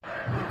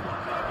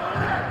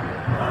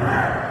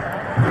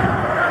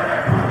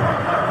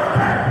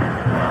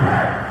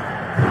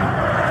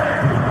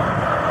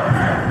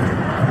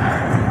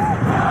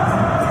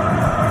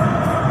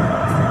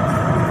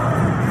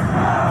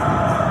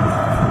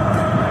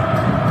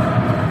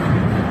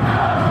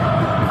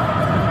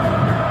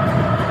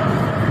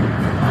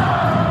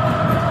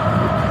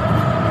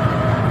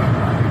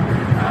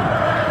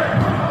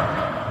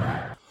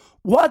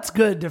What's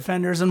good,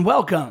 Defenders, and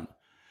welcome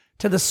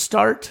to the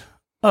start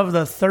of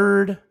the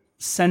third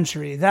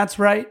century. That's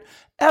right,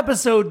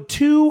 episode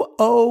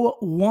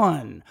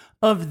 201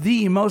 of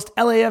the most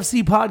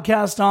LAFC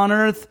podcast on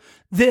earth.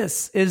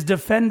 This is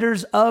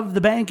Defenders of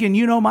the Bank, and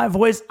you know my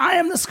voice. I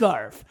am the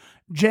Scarf,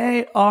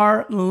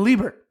 J.R.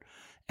 Liebert.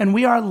 And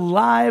we are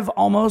live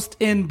almost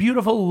in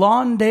beautiful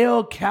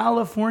Lawndale,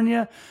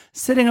 California,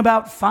 sitting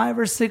about 5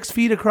 or 6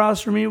 feet across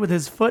from me with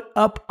his foot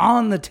up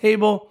on the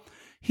table.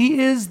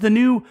 He is the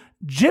new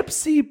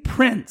Gypsy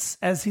Prince,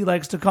 as he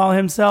likes to call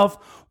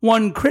himself,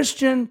 one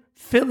Christian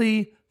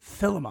Philly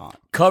Philemon.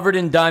 Covered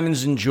in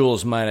diamonds and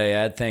jewels, might I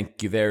add.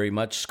 Thank you very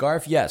much,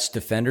 Scarf. Yes,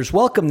 Defenders,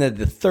 welcome to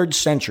the third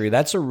century.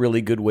 That's a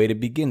really good way to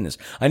begin this.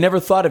 I never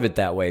thought of it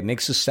that way. It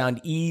makes us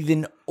sound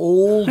even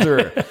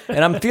older.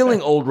 And I'm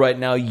feeling old right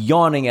now,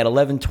 yawning at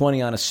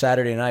 11:20 on a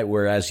Saturday night,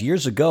 whereas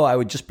years ago, I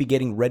would just be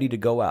getting ready to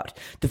go out.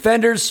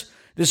 Defenders,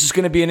 this is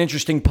going to be an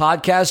interesting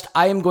podcast.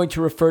 I am going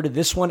to refer to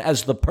this one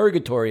as the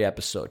Purgatory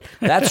episode.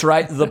 That's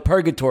right, the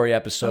Purgatory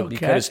episode,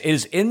 because it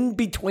is in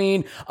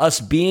between us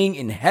being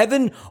in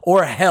heaven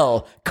or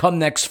hell come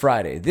next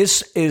Friday.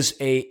 This is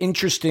a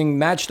interesting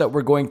match that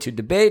we're going to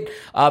debate.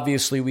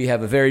 Obviously, we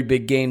have a very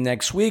big game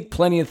next week,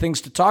 plenty of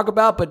things to talk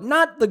about, but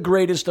not the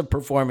greatest of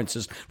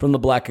performances from the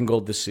Black and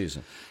Gold this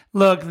season.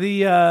 Look,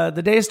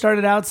 the day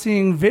started out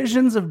seeing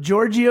visions of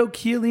Giorgio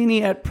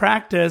Chiellini at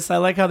practice. I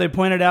like how they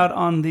pointed out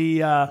on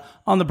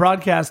the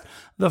broadcast,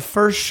 the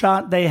first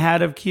shot they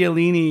had of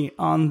Chiellini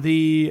on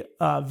the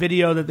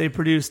video that they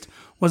produced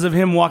was of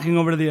him walking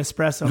over to the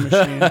espresso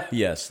machine.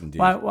 Yes, indeed.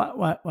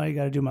 Why you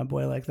got to do my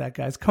boy like that,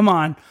 guys? Come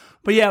on.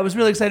 But yeah, it was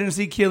really exciting to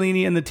see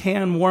Chiellini and the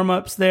tan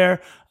warm-ups there.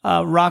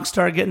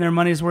 Rockstar getting their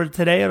money's worth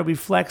today. It'll be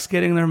Flex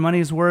getting their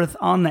money's worth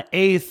on the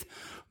 8th.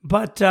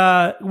 But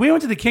we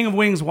went to the King of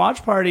Wings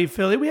watch party,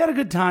 Philly. We had a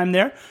good time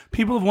there.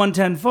 People of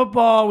 110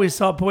 Football. We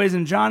saw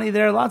Poison Johnny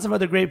there. Lots of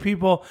other great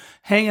people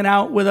hanging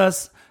out with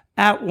us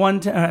at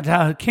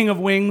King of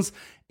Wings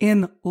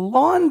in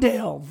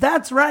Lawndale.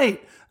 That's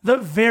right. The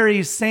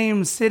very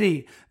same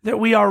city that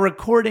we are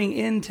recording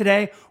in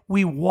today.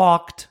 We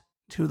walked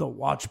to the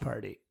watch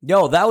party.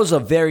 Yo, that was a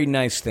very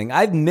nice thing.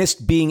 I've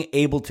missed being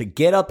able to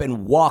get up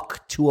and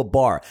walk to a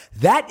bar.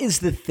 That is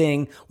the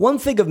thing. One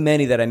thing of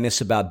many that I miss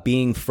about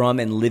being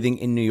from and living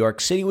in New York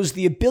City was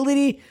the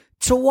ability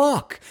to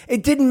walk.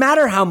 It didn't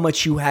matter how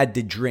much you had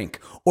to drink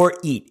or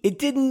eat. It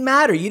didn't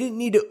matter. You didn't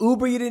need to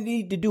Uber. You didn't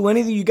need to do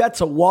anything. You got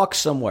to walk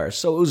somewhere.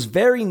 So it was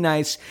very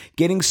nice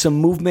getting some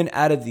movement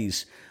out of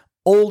these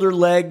older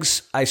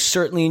legs. I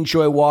certainly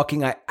enjoy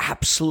walking. I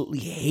absolutely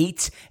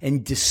hate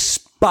and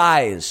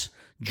despise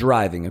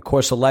driving. Of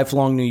course, a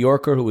lifelong New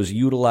Yorker who has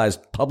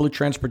utilized public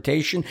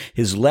transportation,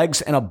 his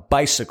legs, and a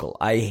bicycle.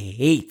 I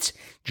hate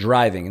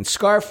driving. And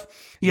Scarf,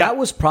 that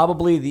was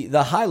probably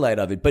the highlight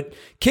of it. But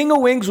King of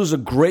Wings was a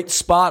great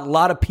spot. A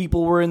lot of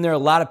people were in there. A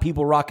lot of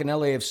people rocking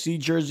LAFC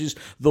jerseys.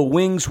 The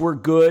wings were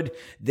good.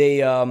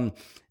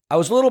 I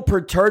was a little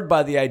perturbed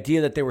by the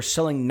idea that they were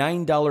selling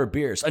 $9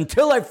 beers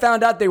until I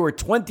found out they were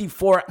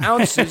 24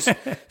 ounces.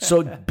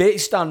 So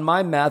based on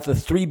my math, the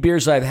 3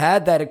 beers I've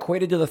had, that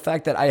equated to the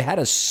fact that I had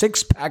a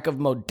 6-pack of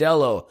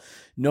Modelo.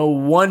 No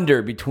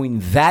wonder between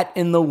that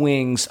and the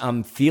wings,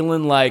 I'm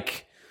feeling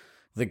like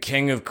the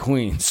King of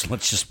Queens.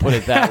 Let's just put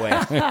it that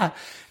way.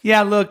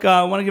 Yeah, look,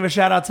 I want to give a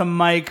shout out to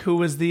Mike, who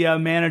was the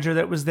manager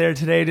that was there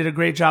today. Did a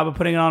great job of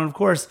putting it on. Of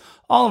course,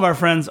 all of our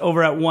friends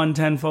over at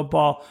 110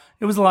 Football.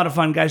 It was a lot of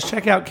fun, guys.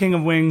 Check out King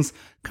of Wings.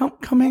 Come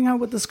hang out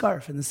with the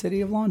Scarf in the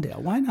city of Lawndale.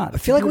 Why not? I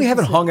feel like we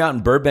haven't hung out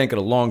in Burbank in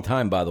a long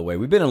time, by the way.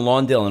 We've been in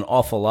Lawndale an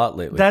awful lot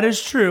lately. That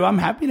is true. I'm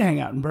happy to hang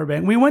out in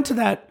Burbank. We went to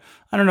that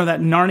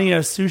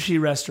Narnia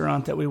sushi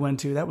restaurant that we went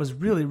to. That was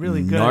really,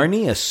 really good.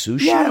 Narnia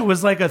sushi? Yeah, it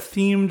was like a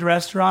themed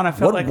restaurant. I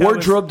felt what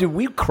wardrobe did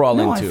we crawl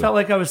into? I felt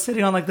like I was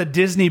sitting on like the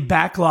Disney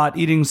backlot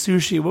eating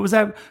sushi. What was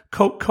that?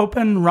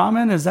 Koppen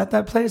Ramen? Is that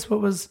place?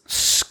 What was...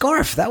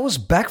 Scarf, that was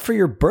back for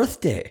your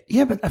birthday.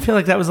 Yeah, but I feel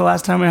like that was the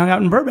last time we hung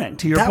out in Burbank,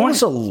 to your point.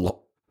 That was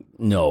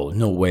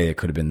no way it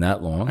could have been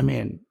that long. I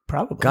mean,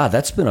 probably. God,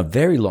 that's been a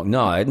very long...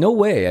 No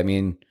way. I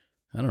mean...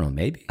 I don't know,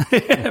 maybe.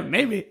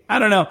 Maybe. I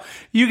don't know.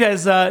 You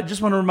guys, just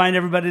want to remind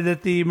everybody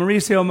that the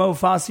Mauricio Mo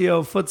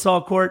Facio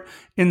Futsal Court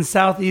in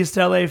Southeast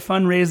LA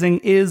fundraising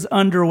is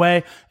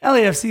underway.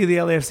 LAFC, the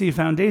LAFC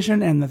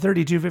Foundation, and the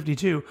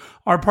 3252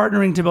 are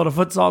partnering to build a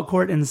futsal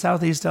court in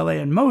Southeast LA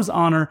in Mo's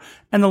honor,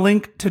 and the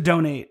link to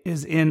donate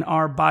is in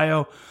our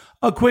bio.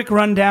 A quick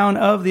rundown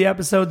of the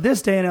episode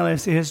this day in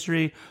LAFC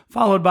history,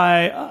 followed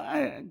by,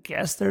 I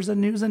guess there's a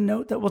news and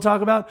note that we'll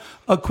talk about,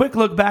 a quick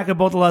look back at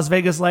both the Las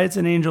Vegas Lights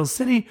and Angels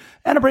City,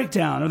 and a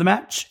breakdown of the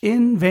match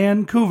in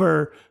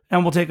Vancouver.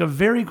 And we'll take a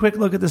very quick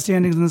look at the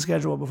standings and the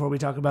schedule before we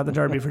talk about the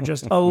Derby for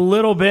just a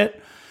little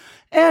bit.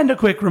 And a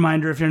quick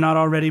reminder, if you're not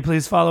already,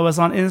 please follow us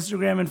on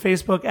Instagram and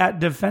Facebook at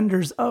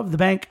Defenders of the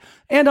Bank,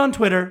 and on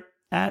Twitter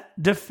at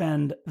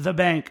Defend the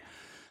Bank.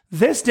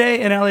 This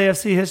day in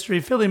LAFC history,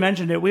 Philly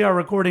mentioned it, we are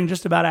recording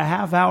just about a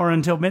half hour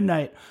until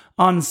midnight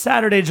on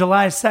Saturday,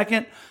 July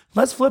 2nd.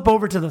 Let's flip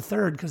over to the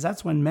 3rd, because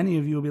that's when many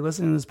of you will be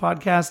listening to this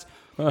podcast.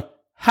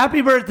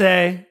 Happy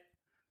birthday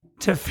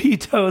to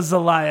Fito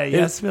Zelaya.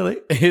 Yes, Philly?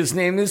 His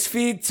name is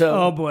Fito.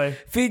 Oh, boy.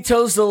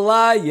 Fito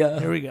Zelaya.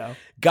 Here we go.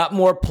 Got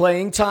more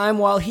playing time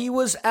while he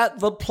was at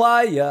the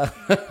playa.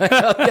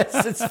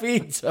 Yes, it's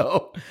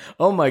Fito.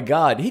 Oh, my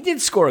God. He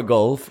did score a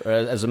goal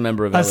as a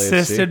member of LAFC.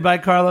 Assisted by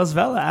Carlos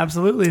Vela.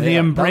 Absolutely. The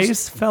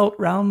embrace felt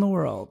round the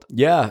world.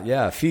 Yeah,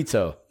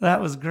 Fito.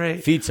 That was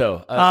great.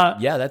 Fito.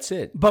 Yeah, that's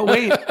it. But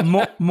wait,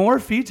 more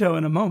Fito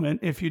in a moment,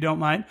 if you don't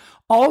mind.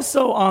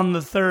 Also on the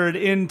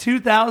 3rd, in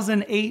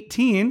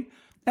 2018,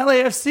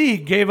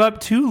 LAFC gave up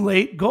 2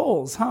 late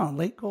goals.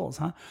 Late goals,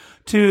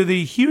 to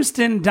the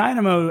Houston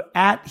Dynamo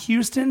at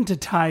Houston to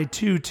tie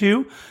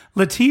 2-2.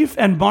 Latif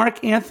and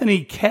Mark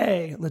Anthony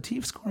Kaye.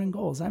 Latif scoring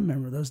goals. I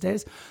remember those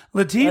days.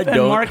 Latif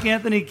and Mark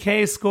Anthony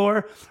Kaye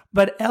score,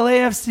 but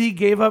LAFC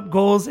gave up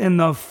goals in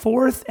the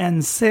 4th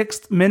and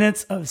 6th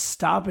minutes of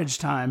stoppage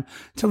time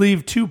to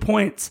leave 2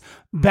 points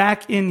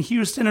back in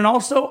Houston. And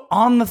also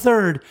on the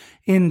 3rd,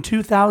 in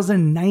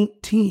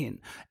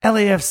 2019,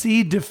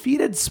 LAFC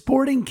defeated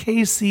Sporting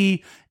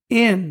KC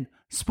in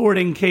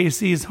Sporting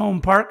KC's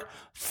home park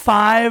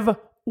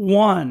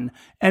 5-1.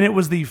 And it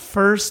was the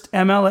first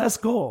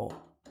MLS goal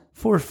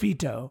for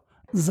Fito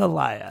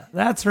Zelaya.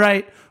 That's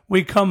right.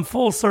 We come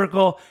full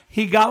circle.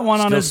 He got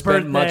one on his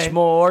birthday. Much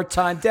more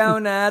time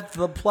down at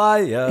the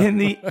playa. In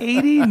the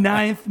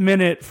 89th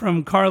minute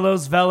from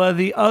Carlos Vela,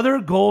 the other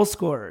goal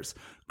scorers,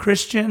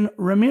 Christian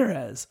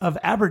Ramirez of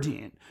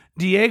Aberdeen,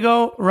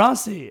 Diego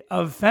Rossi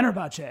of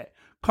Fenerbahce,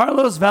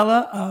 Carlos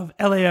Vela of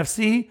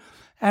LAFC,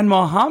 and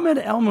Mohamed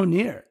El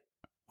Munir.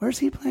 Where's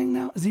he playing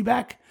now? Is he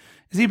back?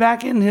 Is he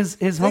back in his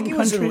home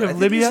country of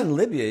Libya? He's in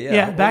Libya, yeah.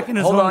 Yeah, back in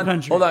his home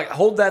country. Hold on.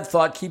 Hold that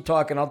thought. Keep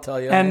talking. I'll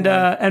tell you. And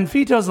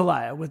Fito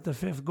Zelaya with the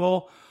 5th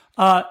goal.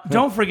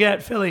 Don't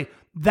forget, Philly,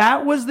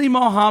 that was the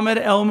Mohamed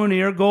El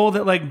Munir goal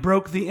that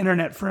broke the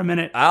internet for a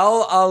minute.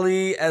 Al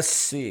Ali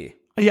SC.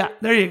 Yeah,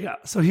 there you go.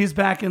 So he's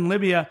back in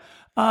Libya.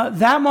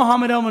 That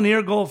Mohamed El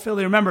Munir goal,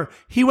 Philly, remember,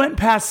 he went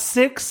past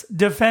 6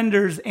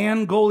 defenders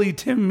and goalie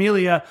Tim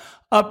Melia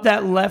up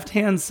that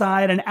left-hand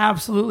side. An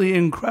absolutely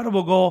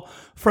incredible goal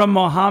from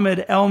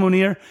Mohamed El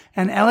Munir.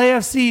 And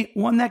LAFC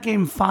won that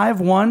game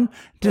 5-1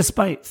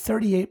 despite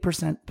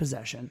 38%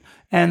 possession.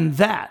 And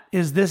that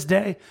is this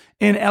day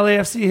in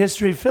LAFC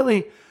history.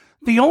 Philly,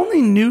 the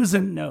only news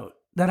and note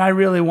that I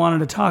really wanted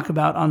to talk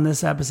about on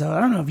this episode,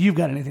 I don't know if you've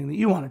got anything that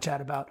you want to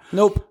chat about.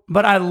 Nope.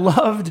 But I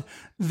loved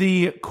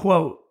the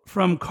quote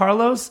from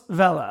Carlos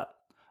Vela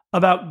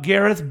about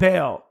Gareth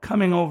Bale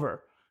coming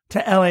over to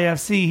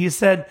LAFC. He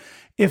said,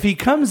 if he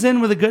comes in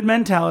with a good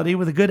mentality,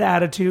 with a good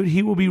attitude,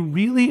 he will be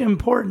really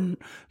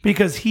important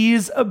because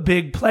he's a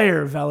big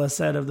player, Vela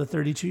said of the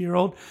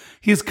 32-year-old.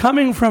 He's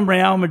coming from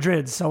Real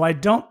Madrid, so I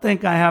don't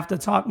think I have to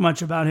talk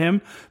much about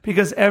him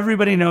because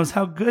everybody knows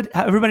how good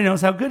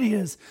he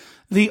is.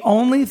 The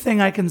only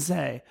thing I can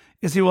say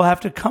is he will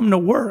have to come to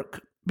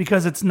work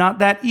because it's not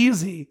that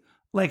easy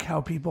like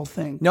how people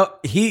think. No,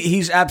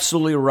 he's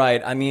absolutely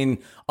right. I mean,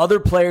 other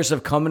players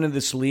have come into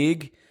this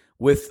league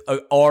with an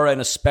aura and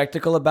a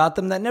spectacle about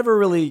them that never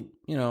really,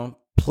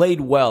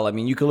 played well. I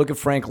mean, you could look at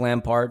Frank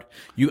Lampard.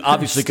 You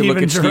obviously could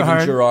look at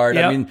Steven Gerrard.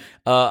 Yep.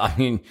 I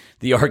mean,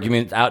 the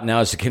argument out now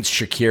is against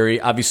Shaqiri.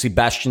 Obviously,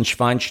 Bastian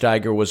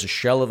Schweinsteiger was a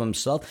shell of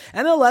himself.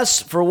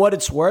 MLS, for what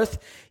it's worth,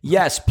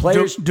 yes,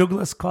 players.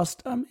 Douglas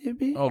Costa,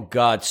 maybe? Oh,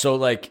 God. So,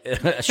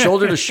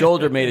 Shoulder to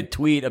Shoulder made a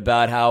tweet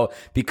about how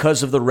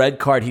because of the red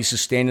card he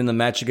sustained in the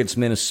match against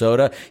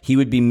Minnesota, he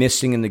would be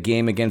missing in the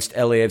game against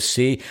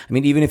LAFC. I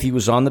mean, even if he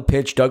was on the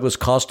pitch, Douglas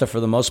Costa, for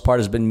the most part,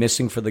 has been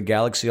missing for the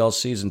Galaxy all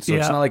season. So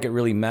it's not like it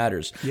really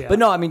matters. Yeah. But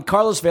no, I mean,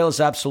 Carlos Vela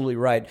is absolutely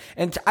right.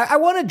 And I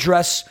want to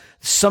address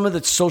some of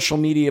the social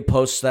media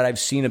posts that I've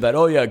seen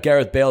about,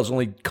 Gareth Bale's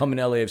only coming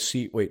to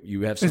LAFC. Wait,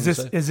 you have something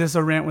to say? Is this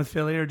a rant with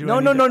Philly? Or No,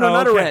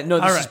 not a rant. No,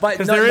 this is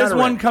because there is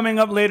one coming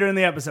up later in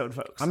the episode,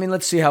 folks. I mean,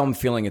 let's see how I'm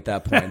feeling at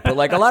that point. But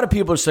a lot of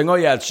people are saying,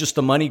 it's just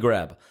a money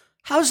grab.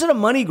 How is it a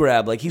money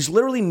grab? He's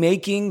literally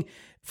making,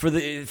 for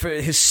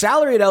his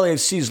salary at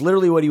LAFC is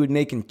literally what he would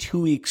make in 2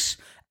 weeks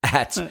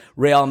at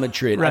Real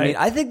Madrid. Right. I mean,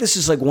 I think this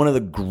is one of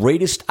the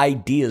greatest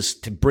ideas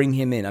to bring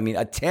him in. I mean,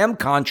 a TAM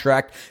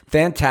contract,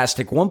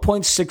 fantastic,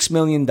 $1.6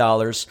 million.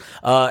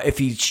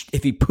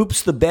 If he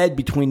poops the bed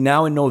between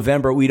now and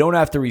November, we don't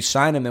have to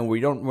re-sign him, and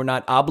we're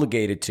not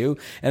obligated to.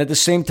 And at the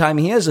same time,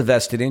 he has a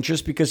vested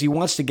interest because he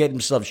wants to get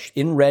himself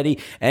in ready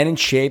and in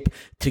shape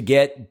to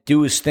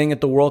do his thing at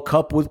the World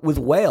Cup with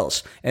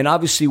Wales. And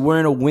obviously, we're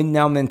in a win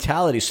now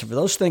mentality. So for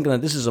those thinking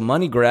that this is a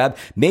money grab,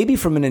 maybe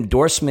from an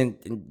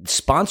endorsement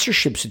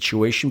sponsorship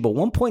situation, but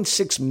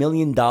 $1.6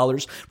 million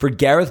for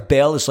Gareth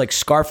Bale is like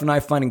Scarf and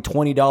I finding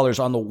 $20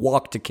 on the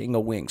walk to King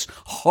of Wings.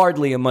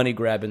 Hardly a money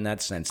grab in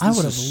that sense. I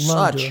would have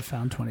loved to have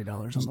found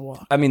 $20 on the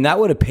walk. I mean, that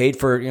would have paid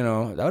for,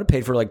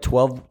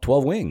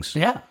 12 wings.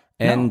 Yeah.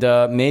 And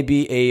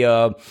maybe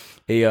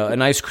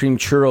an ice cream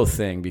churro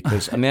thing,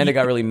 because Amanda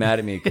got really mad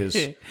at me because.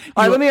 All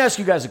right, let me ask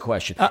you guys a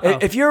question. Uh-oh.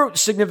 If your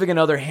significant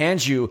other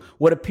hands you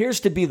what appears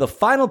to be the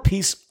final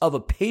piece of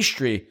a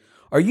pastry,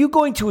 are you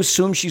going to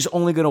assume she's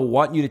only going to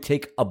want you to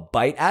take a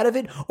bite out of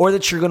it, or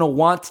that she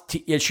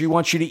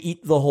wants you to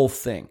eat the whole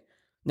thing?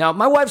 Now,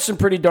 my wife's in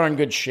pretty darn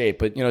good shape,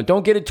 but,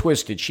 don't get it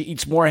twisted. She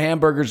eats more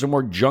hamburgers and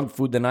more junk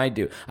food than I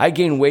do. I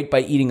gain weight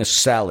by eating a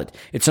salad.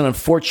 It's an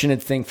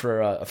unfortunate thing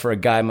for a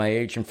guy my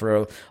age and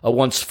for a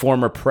once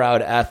former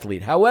proud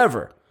athlete.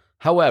 However,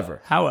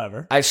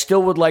 I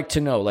still would like to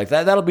know,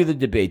 that'll be the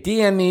debate.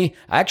 DM me.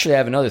 I actually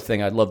have another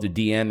thing I'd love to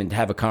DM and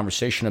have a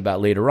conversation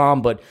about later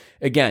on. But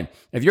again,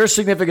 if your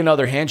significant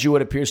other hands you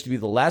what appears to be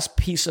the last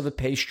piece of a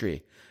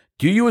pastry,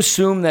 do you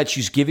assume that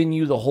she's giving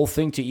you the whole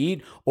thing to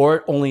eat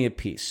or only a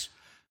piece?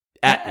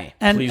 At me,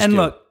 please and do.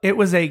 Look, it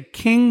was a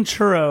king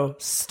churro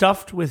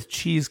stuffed with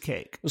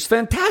cheesecake. It was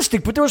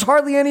fantastic, but there was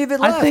hardly any of it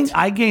left. I think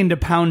I gained a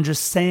pound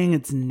just saying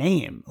its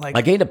name.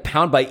 I gained a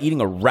pound by eating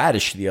a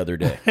radish the other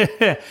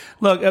day.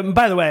 Look,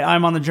 by the way,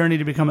 I'm on the journey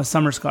to become a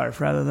summer scarf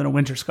rather than a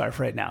winter scarf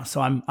right now, so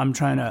I'm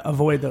trying to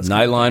avoid those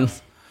nylon.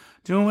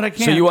 Doing what I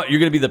can. So you're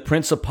going to be the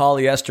prince of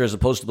polyester as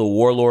opposed to the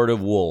warlord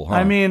of wool, huh?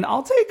 I mean,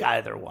 I'll take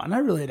either one. I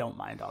really don't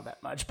mind all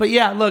that much. But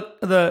yeah,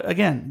 look,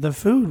 the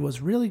food was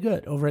really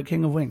good over at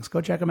King of Wings. Go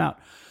check them out.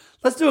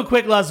 Let's do a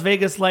quick Las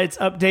Vegas Lights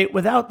update.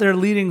 Without their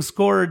leading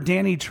scorer,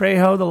 Danny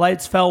Trejo, the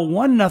Lights fell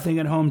 1-0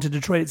 at home to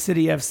Detroit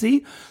City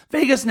FC.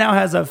 Vegas now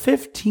has a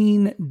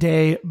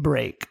 15-day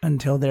break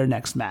until their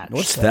next match.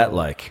 What's that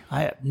like?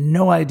 I have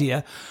no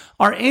idea.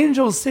 Our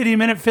Angel City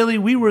Minute Philly,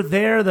 we were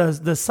there,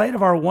 the site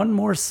of our one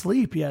more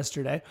sleep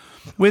yesterday.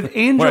 With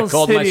Angel City. I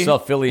called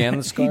myself Philly and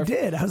the scarf? He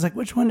did. I was like,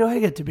 which one do I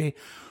get to be?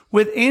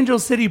 With Angel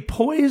City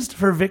poised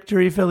for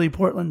victory, Philly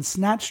Portland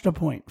snatched a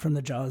point from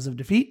the jaws of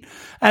defeat.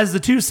 As the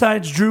two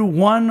sides drew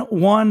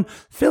 1-1,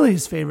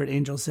 Philly's favorite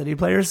Angel City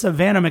player,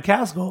 Savannah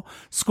McCaskill,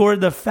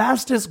 scored the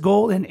fastest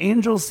goal in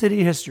Angel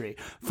City history,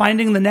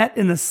 finding the net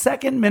in the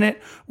second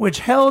minute, which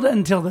held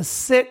until the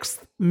 6th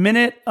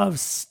minute of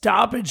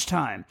stoppage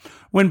time,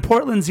 when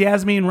Portland's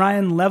Yasmin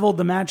Ryan leveled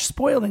the match,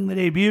 spoiling the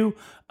debut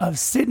of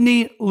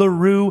Sydney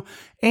Leroux.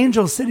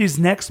 Angel City's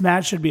next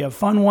match should be a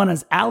fun one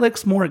as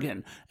Alex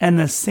Morgan and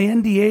the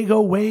San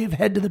Diego Wave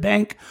head to the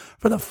bank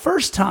for the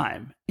first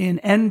time in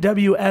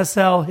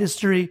NWSL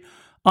history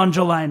on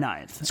July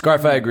 9th.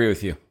 Scarf, I agree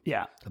with you.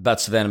 Yeah.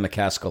 About Savannah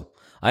McCaskill.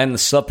 I am the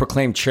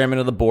self-proclaimed chairman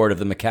of the board of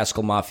the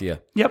McCaskill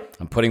Mafia. Yep.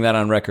 I'm putting that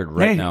on record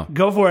right now.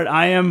 Go for it.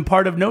 I am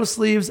part of No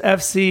Sleeves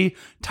FC,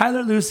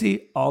 Tyler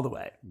Lucy, all the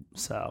way.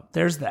 So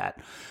there's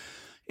that.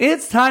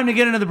 It's time to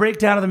get into the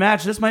breakdown of the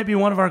match. This might be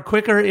one of our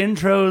quicker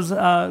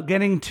intros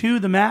getting to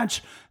the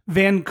match.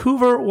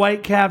 Vancouver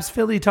Whitecaps.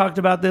 Philly talked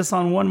about this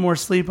on One More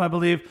Sleep, I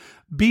believe.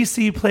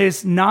 BC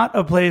Place, not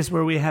a place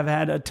where we have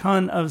had a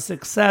ton of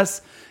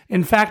success.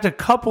 In fact, a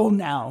couple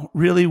now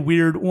really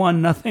weird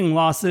 1-0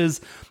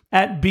 losses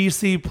at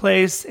BC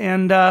Place.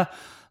 And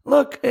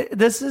look,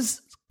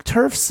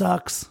 turf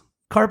sucks.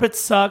 Carpet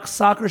sucks.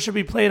 Soccer should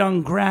be played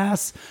on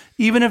grass.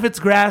 Even if it's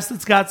grass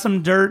that's got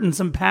some dirt and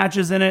some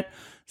patches in it,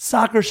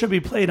 soccer should be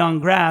played on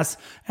grass.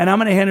 And I'm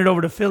going to hand it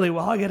over to Philly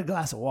while I get a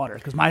glass of water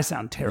because my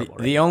sound terrible.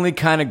 The only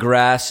kind of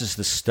grass is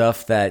the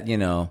stuff that,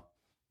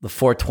 the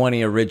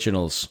 420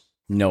 originals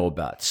know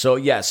about. So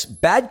yes,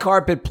 Bad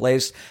Carpet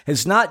Place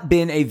has not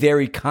been a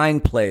very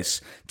kind place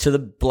to the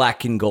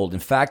black and gold. In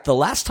fact, the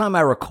last time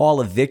I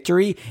recall a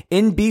victory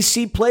in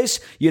BC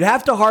Place, you'd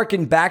have to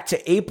harken back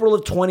to April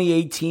of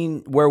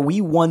 2018 where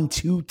we won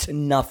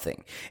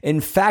 2-0. In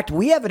fact,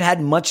 we haven't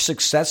had much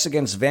success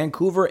against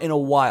Vancouver in a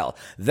while.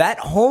 That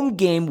home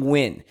game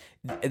win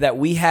that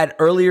we had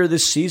earlier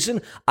this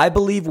season, I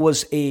believe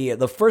was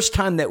the first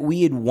time that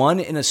we had won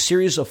in a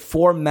series of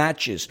 4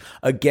 matches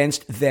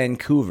against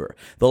Vancouver.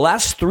 The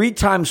last 3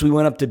 times we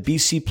went up to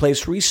BC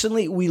Place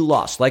recently, we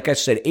lost. Like I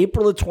said,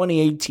 April of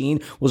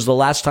 2018 was the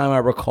last time I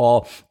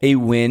recall a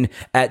win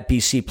at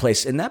BC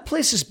Place. And that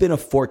place has been a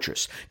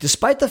fortress.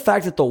 Despite the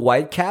fact that the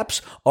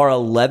Whitecaps are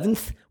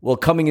 11th,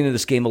 coming into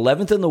this game,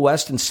 11th in the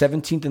West and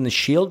 17th in the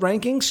Shield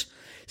rankings,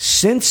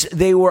 since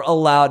they were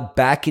allowed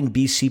back in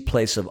BC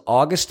Place of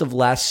August of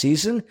last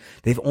season,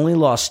 they've only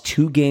lost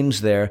 2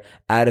 games there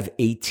out of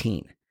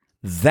 18.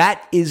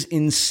 That is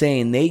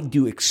insane. They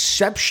do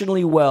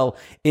exceptionally well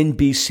in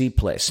BC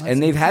Place.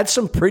 And they've had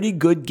some pretty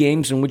good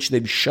games in which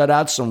they've shut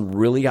out some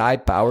really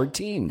high-powered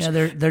teams. Yeah,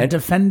 they're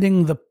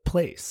defending the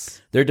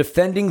place. They're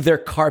defending their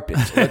carpet.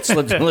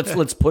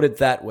 Let's put it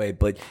that way.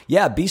 But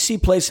yeah,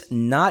 BC Place,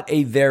 not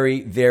a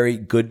very, very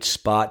good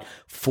spot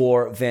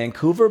for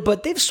Vancouver,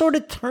 but they've sort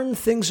of turned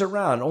things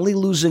around, only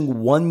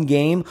losing 1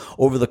 game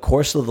over the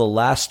course of the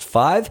last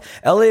 5.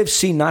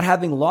 LAFC not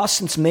having lost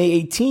since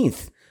May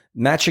 18th.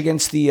 Match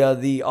against the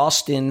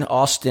Austin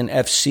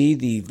FC,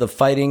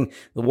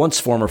 the once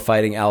former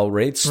Fighting Owl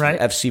Rates, right.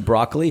 FC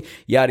Broccoli,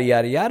 yada,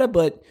 yada, yada.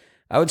 But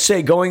I would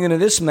say going into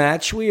this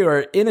match, we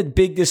are in a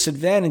big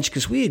disadvantage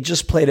because we had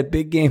just played a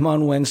big game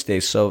on Wednesday.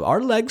 So our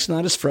leg's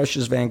not as fresh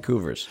as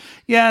Vancouver's.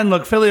 Yeah, and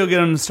look, Philly will get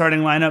on the starting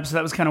lineup, so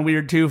that was kind of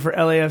weird too for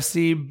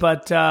LAFC.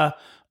 But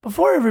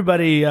before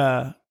everybody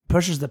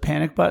pushes the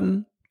panic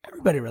button,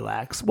 everybody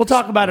relax. We'll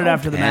talk about it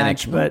after the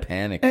match, but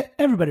panic.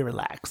 Everybody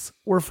relax.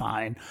 We're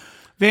fine.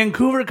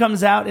 Vancouver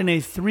comes out in a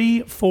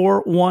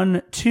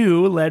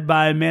 3-4-1-2 led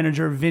by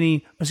manager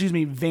Vanni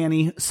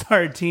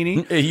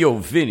Sartini. Hey, yo,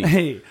 Vinny.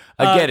 Hey,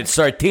 I get it.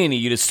 Sartini.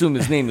 You'd assume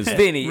his name is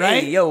Vinny.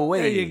 right? Hey, yo,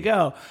 wait. There you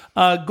go.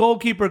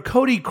 Goalkeeper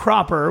Cody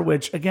Cropper,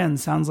 which again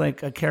sounds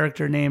like a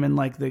character name in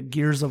like the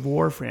Gears of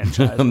War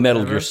franchise.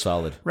 Metal Gear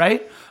Solid.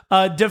 Right?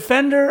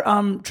 Defender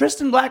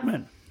Tristan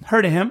Blackman.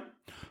 Heard of him.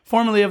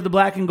 Formerly of the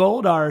Black and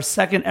Gold, our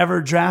second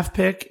ever draft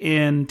pick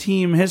in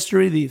team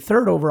history, the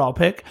third overall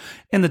pick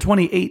in the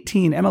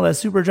 2018 MLS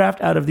Super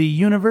Draft out of the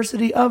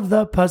University of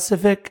the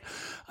Pacific.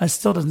 It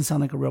still doesn't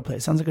sound like a real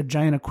place. Sounds like a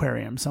giant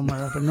aquarium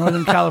somewhere up in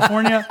Northern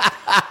California.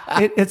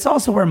 It's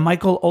also where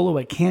Michael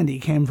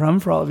Olowokandi came from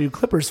for all of you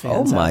Clippers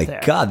fans. Oh my out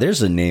there. God,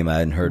 there's a name I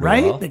hadn't heard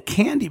Right? of. The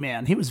Candy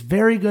Man. He was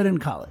very good in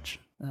college.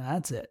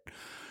 That's it.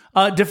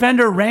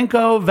 Defender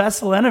Ranko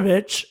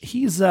Veselinovic.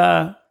 He's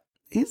a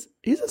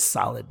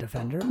solid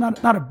defender.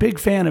 Not a big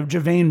fan of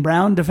Javane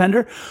Brown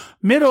defender.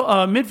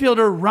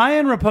 Midfielder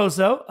Ryan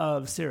Raposo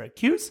of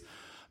Syracuse.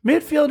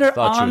 Midfielder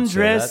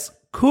Andres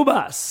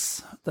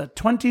Cubas, the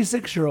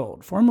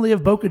 26-year-old, formerly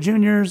of Boca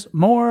Juniors.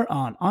 More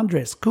on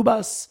Andres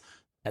Cubas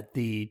at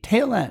the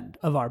tail end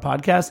of our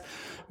podcast.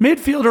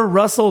 Midfielder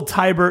Russell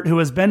Tybert, who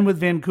has been with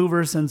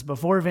Vancouver since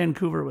before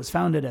Vancouver was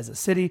founded as a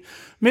city.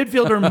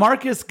 Midfielder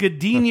Marcus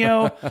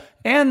Godinho,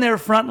 and their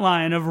front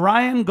line of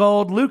Ryan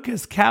Gold,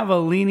 Lucas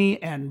Cavallini,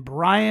 and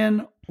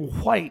Brian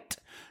White.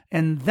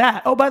 And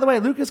that, oh, by the way,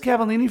 Lucas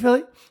Cavallini,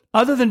 Philly,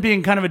 other than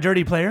being kind of a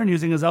dirty player and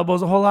using his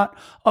elbows a whole lot,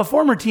 a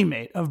former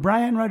teammate of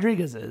Brian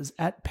Rodriguez's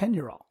at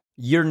Peñarol.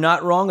 You're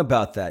not wrong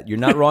about that. You're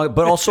not wrong,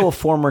 but also a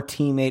former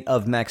teammate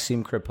of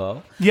Maxime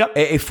Crepeau. Yep.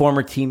 A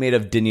former teammate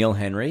of Daniil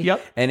Henry.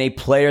 Yep. And a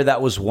player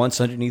that was once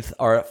underneath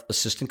our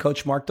assistant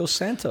coach, Mark Dos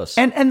Santos.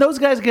 And those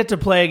guys get to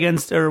play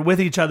against or with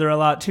each other a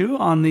lot, too,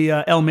 on the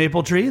El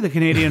Maple Tree, the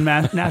Canadian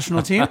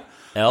national team.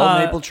 El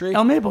Maple Tree?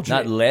 El Maple Tree.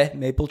 Not Le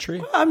Maple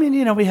Tree? I mean,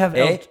 you know, we have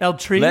El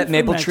Tree Le for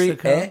Maple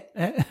Mexico.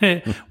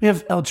 Tree? We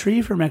have El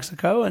Tree for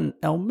Mexico and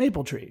El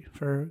Maple Tree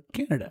for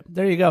Canada.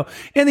 There you go.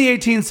 In the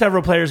 18,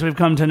 several players we've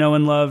come to know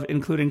and love,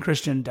 including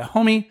Christian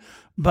Dahomey,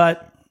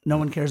 but no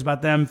one cares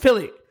about them.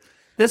 Philly,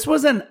 this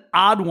was an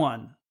odd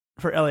one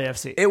for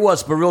LAFC. It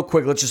was, but real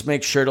quick, let's just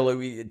make sure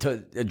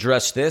to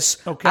address this.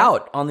 Okay.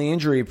 Out on the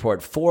injury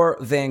report for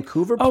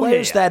Vancouver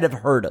players that have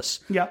hurt us.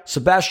 Yeah.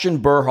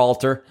 Sebastian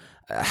Berhalter.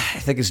 I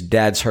think his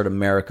dad's hurt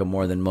America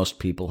more than most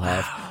people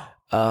have.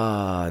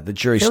 The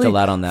jury's still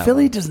out on that.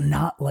 Philly one. does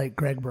not like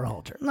Greg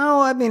Berhalter. No,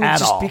 I mean, At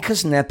it's just all.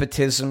 because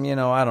nepotism,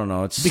 I don't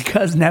know. It's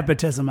Because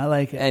nepotism, I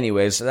like it.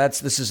 Anyways,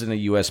 this isn't a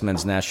U.S.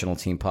 men's national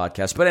team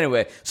podcast. But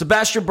anyway,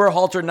 Sebastian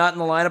Berhalter not in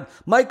the lineup.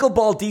 Michael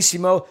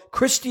Baldissimo,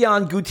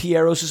 Christian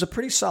Gutierrez is a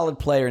pretty solid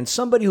player and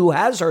somebody who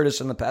has hurt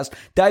us in the past.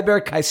 Diber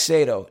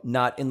Caicedo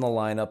not in the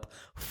lineup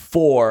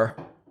for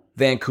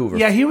Vancouver.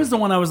 Yeah, he was the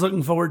one I was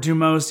looking forward to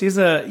most. He's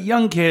a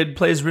young kid,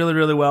 plays really,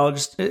 really well.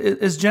 Just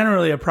is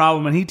generally a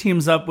problem, and he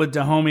teams up with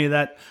Dahomey.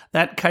 That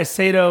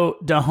Caicedo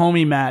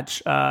Dahomey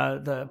match,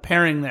 the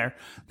pairing there,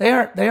 they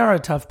are a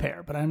tough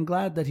pair. But I'm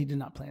glad that he did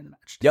not play in the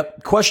match.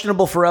 Yep.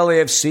 Questionable for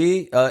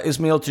LAFC.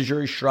 Ismail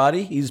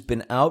Tajuri-Shradi. He's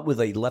been out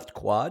with a left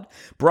quad.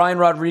 Brian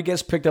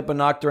Rodriguez picked up a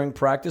knock during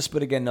practice,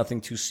 but again,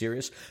 nothing too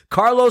serious.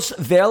 Carlos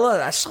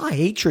Vela. I saw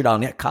hatred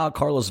on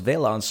Carlos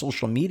Vela on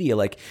social media,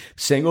 like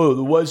saying,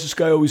 "Oh, why is this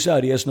guy always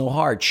out? He has no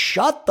heart."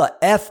 Shut the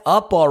F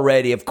up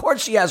already. Of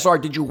course he has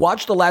heart. Did you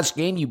watch the last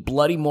game, you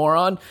bloody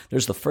moron?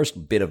 There's the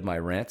first bit of my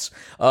rants.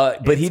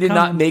 But he did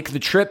not make the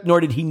trip, nor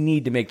did he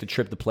need to make the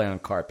trip to play on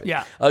carpet.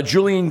 Yeah.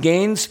 Julian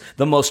Gaines,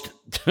 the most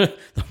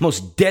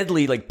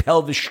deadly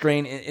pelvis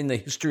strain in the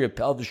history of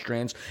pelvis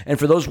strains. And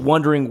for those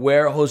wondering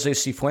where Jose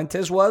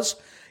Cifuentes was,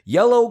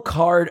 yellow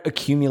card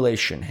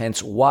accumulation.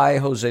 Hence why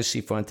Jose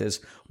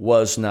Cifuentes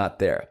was not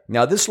there.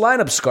 Now this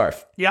lineup,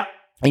 Scarf. Yeah.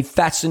 A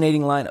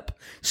fascinating lineup.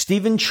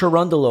 Steven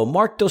Cherundolo,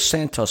 Mark Dos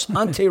Santos,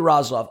 Ante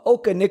Razov,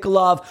 Oka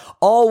Nikolov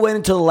all went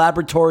into the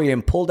laboratory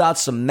and pulled out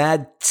some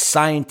mad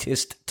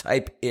scientist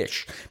type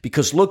ish.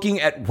 Because looking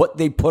at what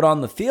they put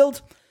on the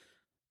field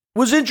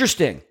was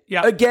interesting.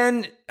 Yeah.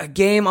 Again, a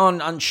game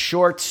on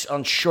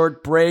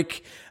short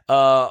break.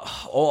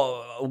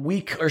 A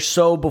week or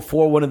so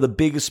before one of the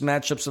biggest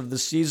matchups of the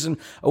season.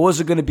 I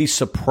wasn't going to be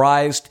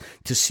surprised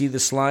to see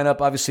this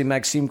lineup. Obviously,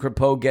 Maxime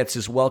Crepeau gets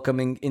his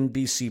welcoming in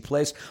BC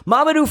place.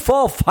 Mamadou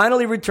Fall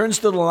finally returns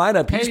to the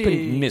lineup. He's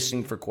been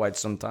missing for quite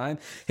some time.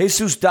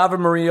 Jesus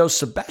Davamarillo,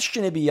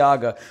 Sebastian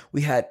Ibeagha.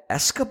 We had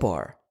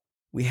Escobar.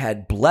 We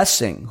had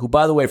Blessing, who,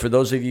 by the way, for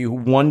those of you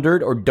who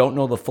wondered or don't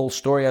know the full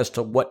story as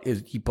to what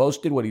he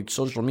posted, what he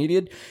social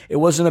media'd, it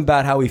wasn't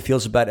about how he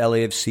feels about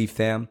LAFC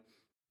fam.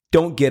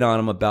 Don't get on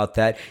him about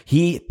that.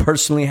 He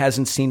personally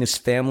hasn't seen his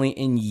family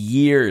in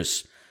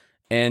years.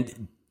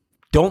 And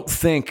don't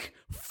think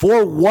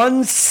for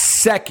 1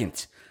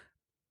 second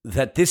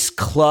that this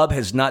club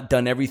has not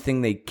done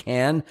everything they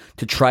can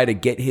to try to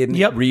get him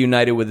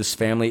reunited with his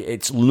family.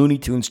 It's Looney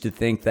Tunes to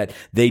think that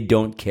they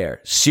don't care.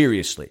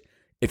 Seriously.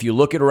 If you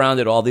look around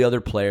at all the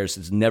other players,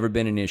 it's never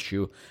been an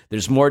issue.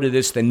 There's more to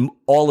this than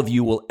all of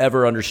you will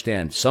ever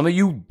understand. Some of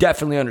you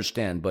definitely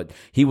understand, but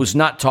he was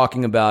not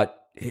talking about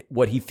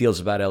what he feels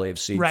about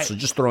LAFC. Right. So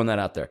just throwing that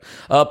out there.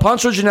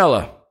 Pancho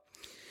Ginella.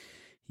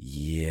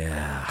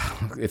 Yeah,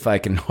 if I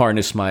can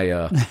harness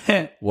my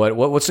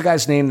what's the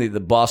guy's name? The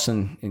boss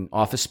in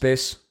Office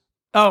Space.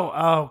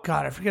 Oh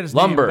God, I forget his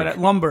Lumberg. name.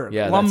 Lumberg.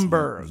 Yeah,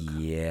 Lumberg.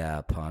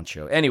 Yeah,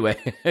 Pancho. Anyway,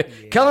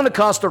 Kellen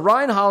Acosta,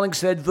 Ryan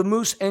Hollingshead, The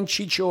Moose, and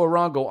Chicho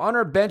Arango. On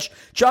our bench,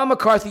 John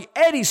McCarthy,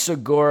 Eddie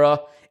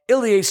Segura,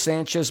 Ilie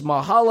Sanchez,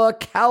 Mahala,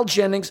 Cal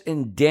Jennings,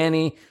 and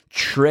Danny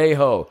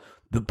Trejo.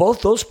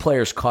 Both those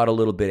players caught a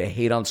little bit of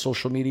hate on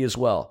social media as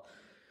well.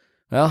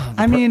 Well,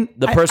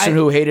 the person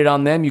who hated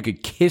on them, you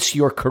could kiss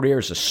your career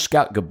as a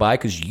scout goodbye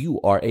because you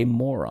are a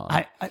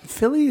moron.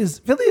 Philly is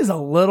a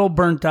little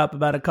burnt up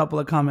about a couple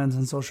of comments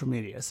on social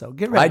media, so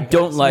get ready. I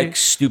don't like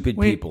stupid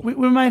people. We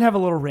might have a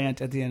little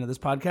rant at the end of this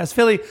podcast.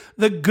 Philly,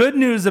 the good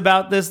news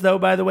about this, though,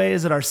 by the way,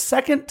 is that our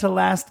second to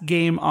last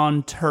game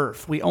on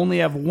turf. We only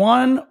have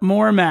one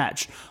more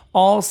match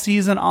all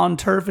season on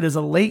turf. It is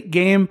a late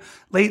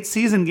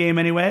season game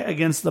anyway,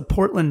 against the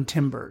Portland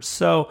Timbers.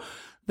 So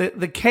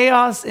the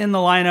chaos in the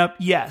lineup,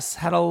 yes,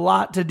 had a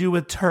lot to do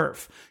with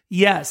turf.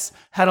 Yes,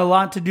 had a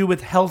lot to do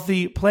with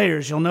healthy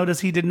players. You'll notice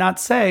he did not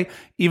say,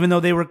 even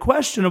though they were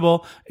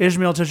questionable,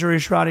 Ismail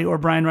Tajuri-Shradi or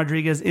Brian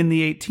Rodriguez in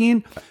the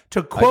 18.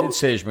 To quote, I did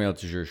say Ismail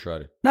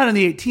Tajuri-Shradi. Not in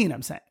the 18,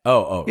 I'm saying.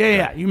 Oh.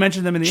 Yeah. You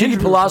mentioned them in the Cheeky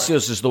injury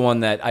Palacios report. is the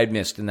one that I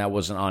missed, and that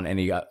wasn't on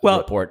any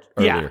report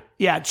earlier.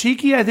 Yeah.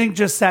 Cheeky, I think,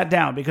 just sat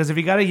down because if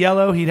he got a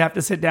yellow, he'd have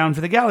to sit down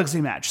for the Galaxy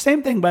match.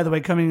 Same thing, by the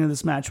way, coming into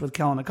this match with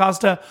Kellen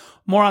Acosta.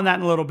 More on that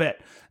in a little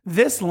bit.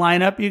 This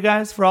lineup, you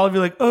guys, for all of you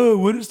like, oh,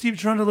 what is Steve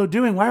Cherundolo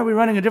doing? Why are we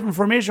running a different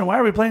formation? Why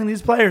are we playing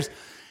these players?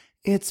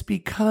 It's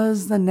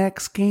because the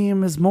next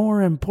game is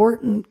more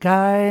important,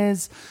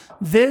 guys.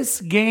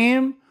 This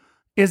game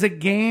is a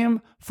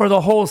game for the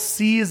whole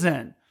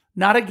season,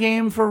 not a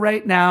game for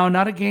right now,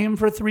 not a game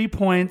for 3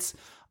 points.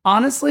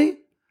 Honestly,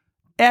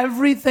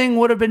 everything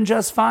would have been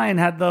just fine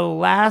had the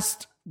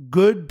last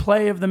good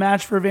play of the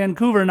match for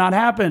Vancouver not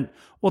happened.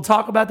 We'll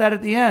talk about that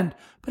at the end.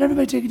 But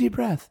everybody take a deep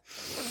breath.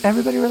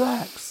 Everybody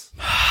relax.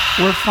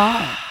 We're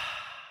fine.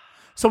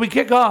 So we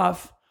kick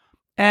off,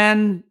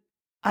 and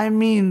I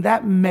mean,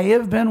 that may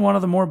have been one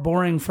of the more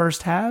boring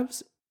first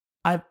halves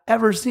I've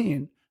ever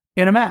seen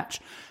in a match.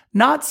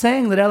 Not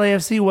saying that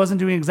LAFC wasn't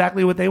doing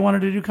exactly what they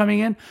wanted to do coming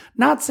in.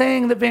 Not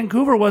saying that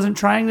Vancouver wasn't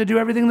trying to do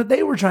everything that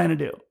they were trying to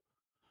do.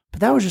 But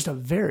that was just a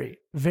very,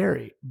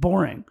 very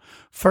boring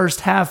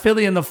first half.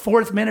 Philly, in the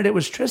 4th minute, it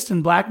was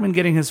Tristan Blackman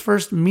getting his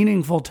first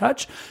meaningful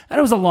touch. And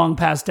it was a long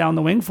pass down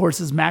the wing,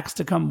 forces Max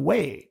to come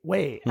way,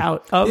 way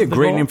out of the goal.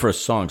 Great name for a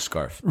song,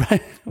 Scarf.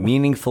 Right.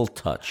 Meaningful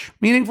touch.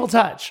 Meaningful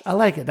touch. I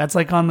like it. That's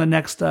like on the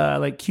next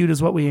Cute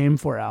is What We Aim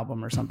For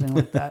album or something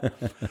like that.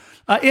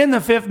 In the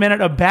 5th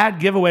minute, a bad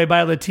giveaway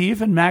by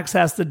Latif, and Max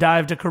has to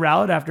dive to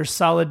corral it after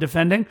solid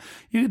defending.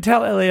 You can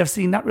tell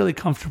LAFC not really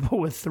comfortable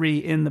with 3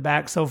 in the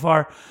back so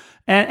far.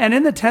 And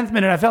in the 10th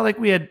minute, I felt like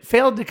we had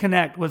failed to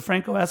connect with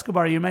Franco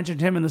Escobar. You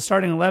mentioned him in the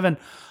starting 11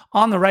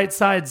 on the right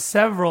side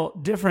several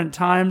different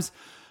times.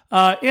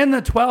 In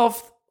the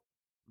 12th,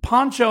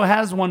 Pancho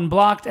has one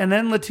blocked, and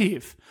then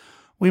Latif.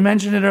 We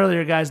mentioned it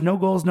earlier, guys. No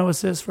goals, no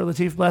assists for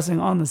Latif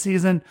Blessing on the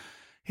season.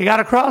 He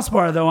got a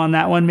crossbar, though, on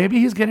that one. Maybe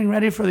he's getting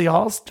ready for the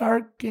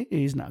All-Star game.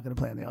 He's not going to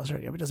play in the All-Star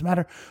game. It doesn't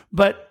matter.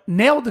 But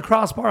nailed the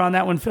crossbar on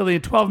that one, Philly,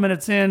 12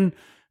 minutes in.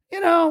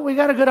 We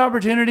got a good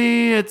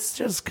opportunity. It's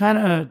just kind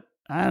of,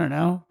 I don't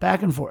know,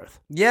 back and forth.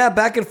 Yeah,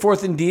 back and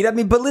forth indeed. I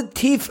mean, but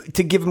Latif,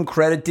 to give him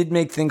credit, did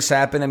make things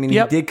happen. I mean,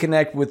 He did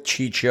connect with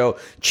Chicho.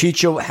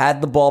 Chicho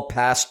had the ball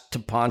passed to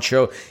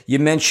Pancho. You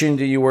mentioned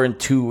you weren't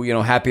too,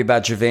 happy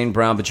about Javain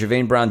Brown, but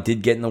Javain Brown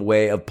did get in the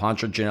way of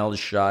Pancho Ginella's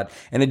shot,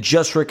 and it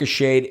just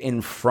ricocheted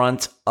in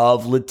front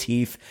of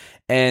Latif.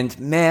 And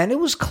man, it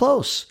was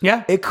close.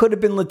 Yeah. It could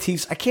have been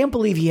Latif's. I can't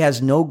believe he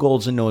has no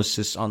goals and no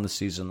assists on the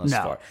season thus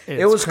far.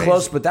 It was crazy.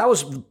 Close, but that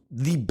was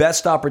the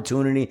best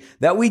opportunity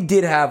that we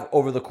did have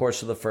over the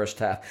course of the first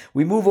half.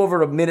 We move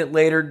over a minute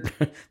later,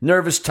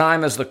 nervous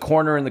time as the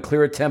corner and the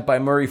clear attempt by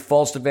Murray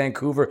falls to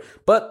Vancouver,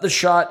 but the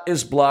shot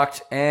is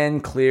blocked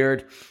and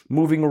cleared.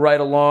 Moving right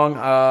along,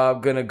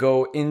 I'm going to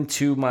go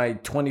into my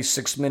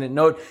 26-minute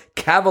note.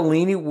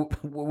 Cavallini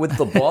with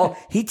the ball,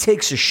 he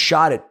takes a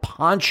shot at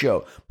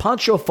Pancho.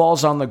 Pancho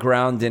falls on the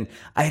ground, and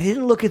I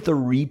didn't look at the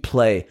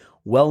replay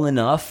well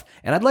enough,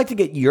 and I'd like to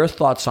get your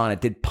thoughts on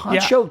it. Did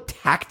Pancho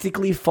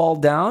tactically fall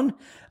down?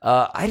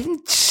 I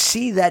didn't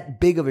see that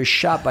big of a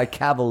shot by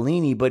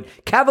Cavallini, but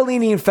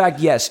Cavallini, in fact,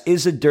 yes,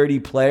 is a dirty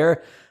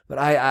player. But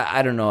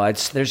I don't know.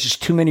 There's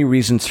just too many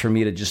reasons for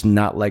me to just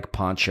not like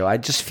Pancho. I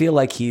just feel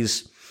like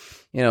he's,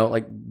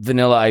 like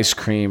vanilla ice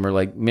cream or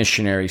like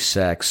missionary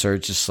sex or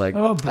just like,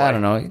 I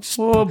don't know.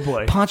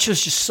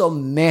 Pancho's just so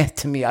meh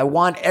to me. I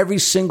want every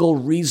single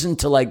reason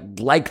to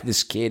like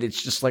this kid.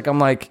 It's just like, I'm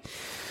like,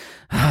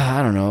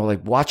 I don't know,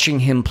 like watching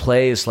him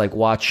play is like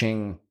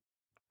watching,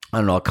 I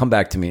don't know, come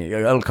back to me.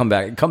 It'll come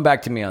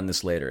back to me on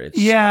this later.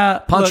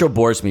 Pancho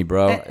bores me,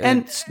 bro.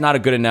 And it's not a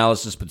good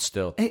analysis, but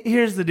still.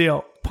 Here's the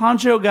deal.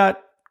 Pancho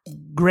got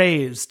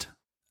grazed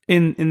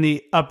in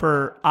the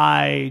upper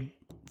eye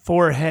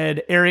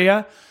forehead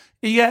area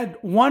You had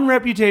one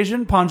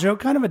reputation, Poncho,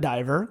 kind of a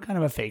diver, kind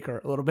of a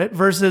faker a little bit,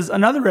 versus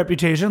another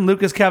reputation,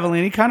 Lucas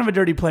Cavallini, kind of a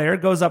dirty player,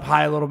 goes up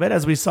high a little bit,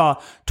 as we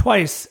saw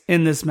twice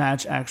in this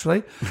match,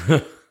 actually.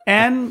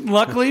 And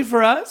luckily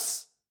for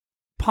us,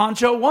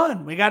 Poncho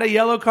won. We got a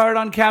yellow card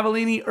on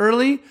Cavallini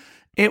early.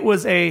 It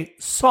was a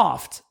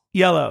soft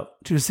yellow,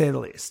 to say the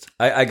least.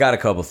 I got a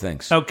couple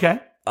things. Okay.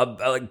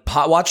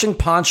 Watching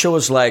Poncho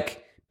is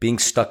like being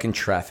stuck in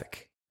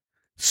traffic,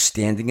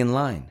 standing in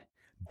line,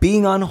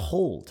 being on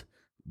hold,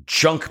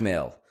 junk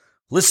mail,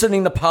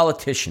 listening to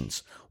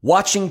politicians,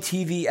 watching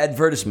TV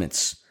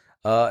advertisements.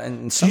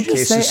 And in some Did you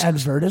just cases, say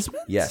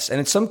advertisements? yes, and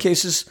in some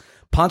cases,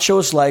 Poncho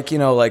is like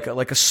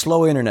like a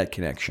slow internet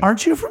connection.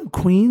 Aren't you from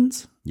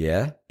Queens?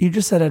 Yeah. You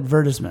just said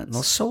advertisements.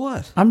 Well, so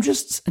what? I'm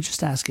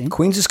just asking.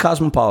 Queens is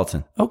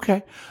cosmopolitan.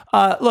 Okay.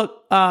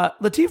 Look,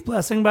 Latif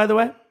Blessing, by the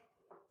way,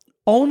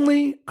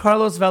 only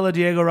Carlos Vela,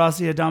 Diego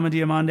Rossi, Adama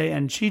Diamande,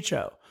 and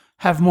Chicho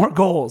have more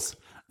goals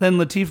than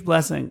Latif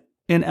Blessing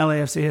in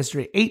LAFC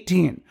history.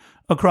 18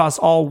 across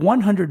all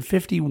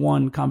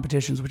 151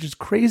 competitions, which is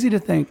crazy to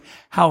think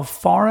how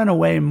far and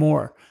away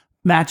more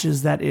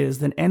matches that is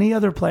than any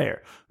other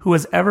player who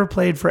has ever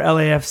played for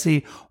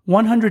LAFC.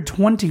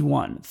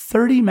 121,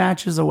 30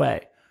 matches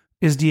away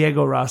is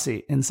Diego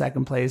Rossi in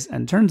second place.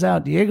 And turns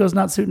out Diego's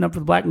not suiting up for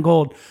the black and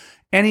gold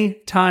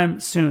anytime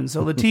soon.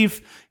 So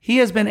Latif, he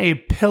has been a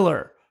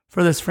pillar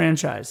for this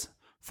franchise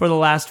for the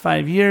last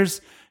 5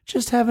 years,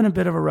 just having a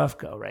bit of a rough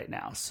go right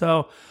now.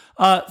 So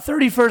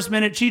 31st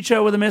minute,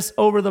 Chicho with a miss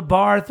over the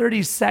bar.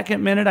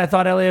 32nd minute, I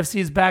thought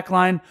LAFC's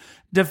backline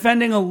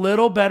defending a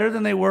little better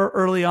than they were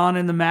early on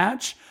in the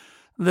match.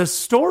 The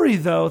story,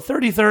 though,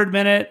 33rd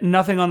minute,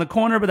 nothing on the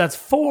corner, but that's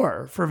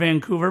 4 for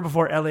Vancouver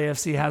before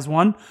LAFC has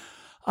one.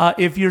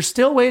 If you're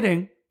still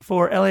waiting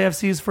for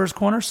LAFC's first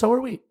corner, so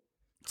are we.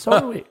 So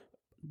are we.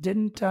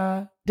 Didn't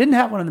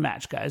have one in the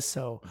match, guys.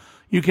 So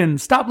you can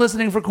stop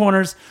listening for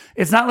corners.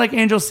 It's not like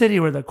Angel City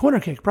where the corner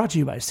kick brought to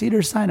you by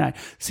Cedars-Sinai.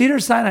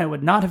 Cedars-Sinai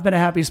would not have been a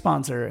happy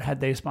sponsor had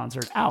they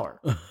sponsored our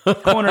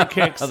corner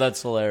kicks. Oh,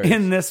 that's hilarious.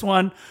 In this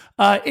one.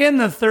 In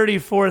the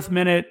 34th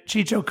minute,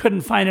 Chicho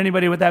couldn't find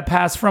anybody with that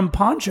pass from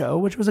Poncho,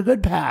 which was a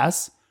good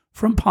pass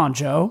from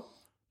Poncho.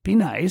 Be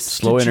nice.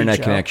 Slow internet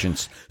Chicho.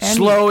 connections.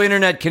 Slow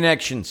internet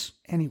connections.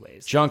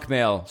 Anyways. Junk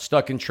mail.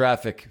 Stuck in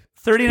traffic.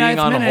 39th being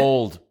on minute.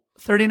 hold.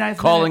 39th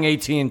Calling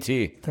minute.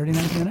 AT&T.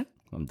 39th minute.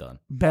 I'm done.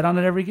 Bet on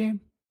it every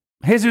game.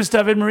 Jesus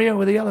David Maria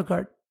with a yellow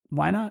card.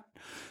 Why not?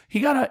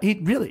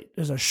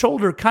 There's a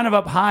shoulder kind of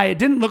up high. It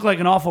didn't look like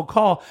an awful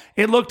call.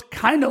 It looked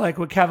kind of like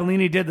what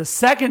Cavallini did the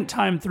second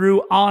time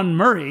through on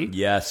Murray.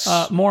 Yes.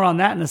 More on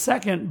that in a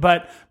second,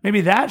 but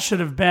maybe that should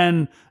have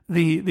been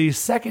the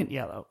second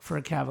yellow for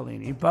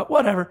Cavallini, but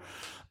whatever.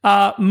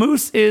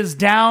 Moose is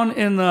down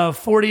in the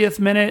 40th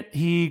minute.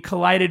 He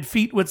collided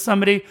feet with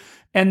somebody.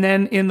 And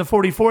then in the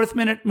 44th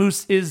minute,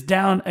 Moose is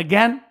down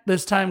again,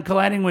 this time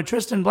colliding with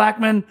Tristan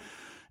Blackman.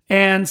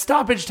 And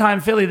stoppage time,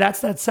 Philly,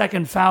 that's that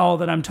second foul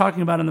that I'm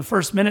talking about in the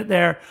first minute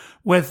there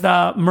with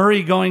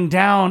Murray going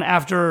down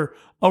after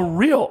a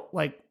real,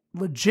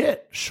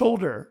 legit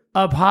shoulder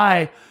up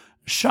high.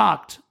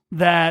 Shocked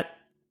that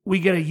we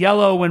get a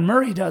yellow when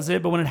Murray does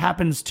it, but when it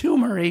happens to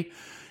Murray,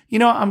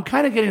 I'm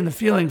kind of getting the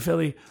feeling,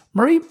 Philly,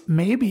 Murray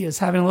maybe is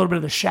having a little bit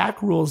of the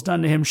Shaq rules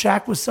done to him.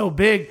 Shaq was so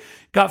big,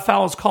 got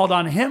fouls called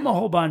on him a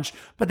whole bunch,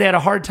 but they had a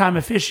hard time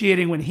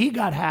officiating when he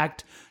got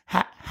hacked.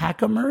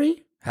 Hack a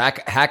Murray?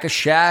 Hack a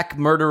Shaq,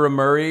 murder a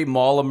Murray,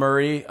 maul a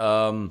Murray.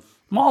 Maul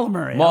a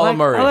Murray.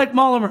 Murray. I like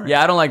Maul a Murray.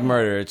 Yeah, I don't like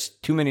murder. It's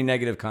too many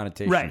negative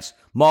connotations. Right.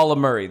 Maul a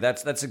Murray.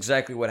 That's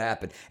exactly what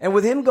happened. And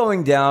with him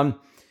going down,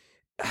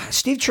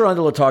 Steve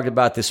Cherundolo talked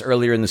about this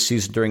earlier in the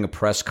season during a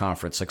press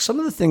conference. Like some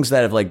of the things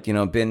that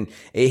have been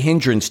a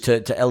hindrance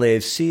to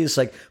LAFC is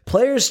like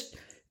players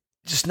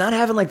just not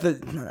having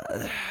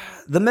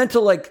the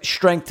mental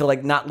strength to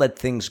not let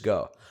things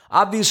go.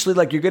 Obviously,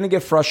 you're going to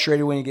get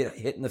frustrated when you get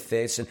hit in the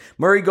face. And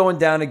Murray going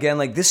down again,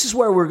 this is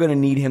where we're going to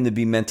need him to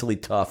be mentally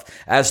tough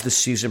as the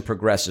season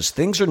progresses.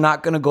 Things are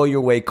not going to go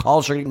your way.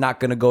 Calls are not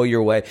going to go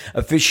your way.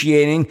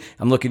 Officiating,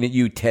 I'm looking at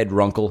you, Ted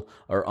Runkle,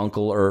 or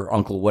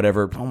Uncle,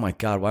 whatever. Oh, my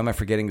God, why am I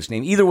forgetting his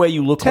name? Either way,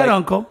 you look Ted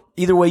Uncle.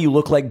 Either way, you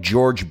look like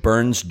George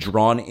Burns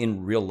drawn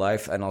in real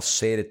life, and I'll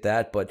say it at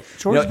that. But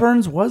George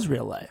Burns was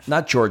real life.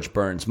 Not George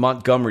Burns,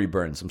 Montgomery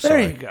Burns. I'm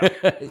sorry.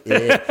 There you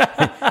go.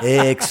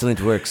 Excellent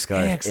work,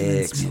 Scott.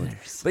 Excellent.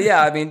 But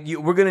yeah,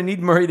 we're going to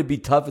need Murray to be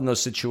tough in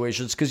those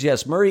situations because,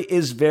 yes, Murray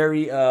is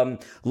very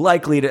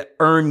likely to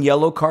earn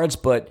yellow cards,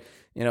 but,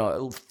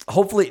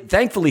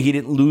 thankfully, he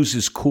didn't lose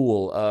his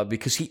cool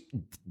because he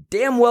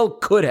damn well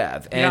could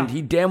have, and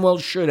he damn well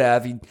should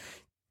have. He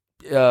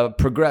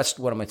progressed.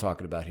 What am I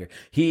talking about here?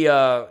 He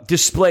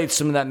displayed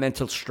some of that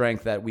mental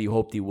strength that we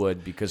hoped he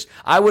would, because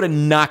I would have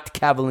knocked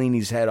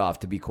Cavallini's head off,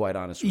 to be quite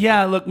honest with you.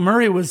 Yeah, look,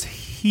 Murray was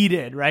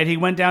heated, right? He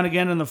went down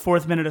again in the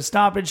 4th minute of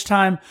stoppage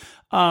time.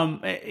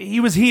 He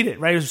was heated,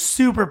 right? He was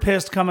super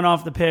pissed coming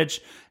off the pitch.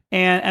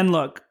 And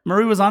look,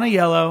 Murray was on a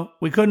yellow.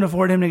 We couldn't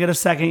afford him to get a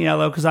second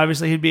yellow because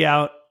obviously he'd be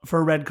out for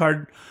a red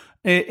card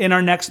in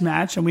our next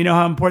match. And we know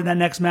how important that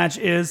next match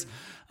is.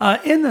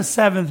 In the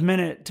 7th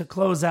minute to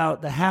close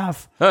out the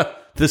half.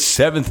 The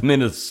 7th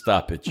minute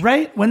stoppage.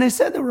 Right? When they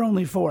said there were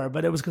only 4,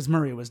 but it was because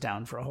Murray was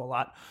down for a whole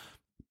lot.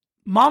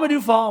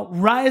 Mamadou Fall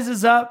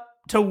rises up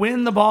to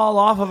win the ball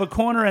off of a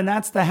corner, and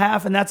that's the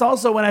half. And that's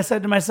also when I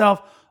said to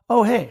myself,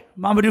 oh, hey,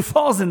 Mamadou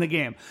Fall's in the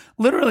game.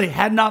 Literally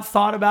had not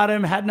thought about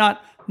him,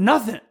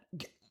 nothing.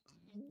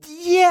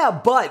 Yeah,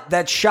 but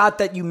that shot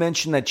that you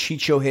mentioned that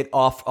Chicho hit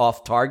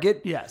off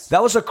target, yes,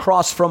 that was a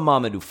cross from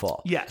Mamadou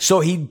Fall. Yes. So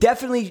he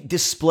definitely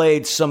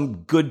displayed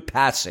some good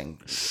passing.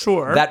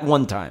 Sure. That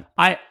one time.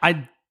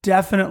 I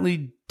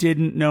definitely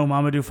didn't know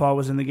Mamadou Fall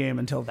was in the game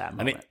until that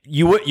moment. I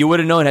mean, you would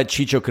have known had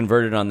Chicho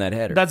converted on that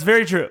header. That's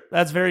very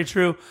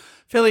true.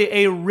 Philly,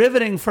 a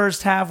riveting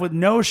first half with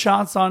no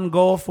shots on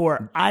goal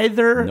for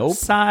either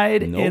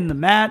side in the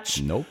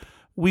match. Nope.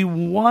 We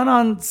won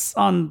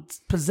on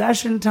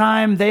possession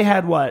time. They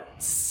had,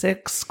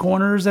 6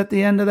 corners at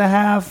the end of the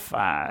half?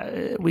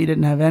 We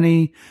didn't have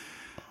any.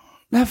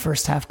 That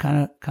first half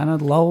kind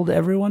of lulled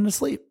everyone to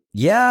sleep.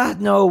 Yeah,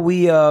 no,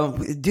 we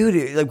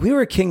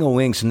were king of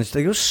wings, and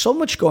there was so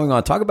much going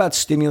on. Talk about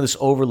stimulus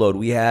overload.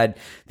 We had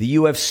the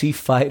UFC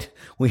fight.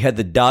 We had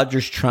the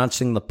Dodgers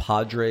trouncing the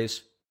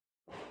Padres.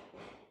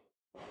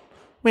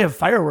 We have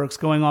fireworks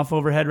going off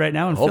overhead right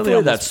now. And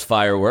hopefully that's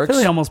fireworks.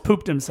 Philly almost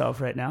pooped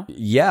himself right now.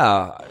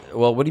 Yeah.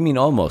 Well, what do you mean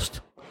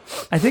almost?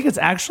 I think it's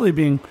actually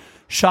being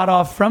shot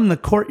off from the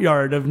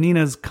courtyard of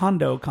Nina's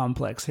condo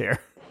complex here.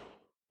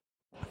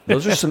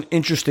 Those are some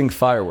interesting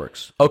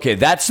fireworks. Okay,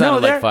 that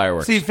sounded like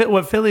fireworks. See,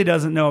 what Philly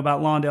doesn't know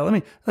about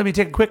Lawndale. Let me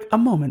take a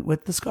moment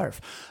with the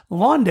scarf.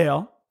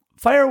 Lawndale,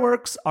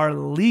 fireworks are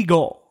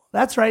legal.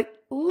 That's right,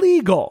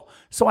 legal.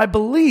 So I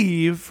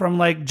believe from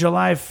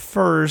July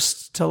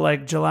 1st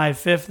to July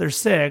 5th or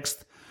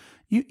 6th,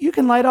 you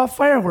can light off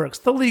fireworks,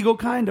 the legal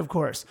kind, of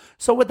course.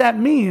 So what that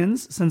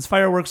means, since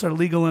fireworks are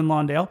legal in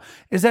Lawndale,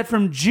 is that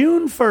from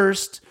June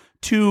 1st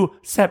to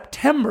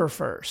September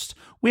 1st,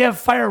 we have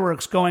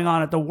fireworks going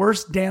on at the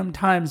worst damn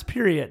times,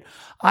 period.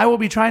 I will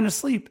be trying to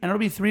sleep, and it'll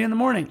be 3 a.m.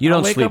 You don't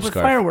I'll wake sleep, up with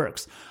Scarf.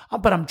 fireworks.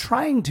 But I'm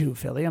trying to,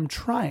 Philly. I'm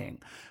trying.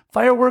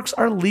 Fireworks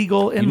are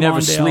legal in Lawndale. You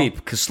never sleep,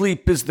 because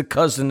sleep is the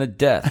cousin of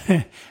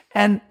death.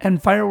 And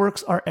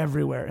fireworks are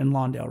everywhere in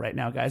Lawndale right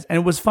now, guys. And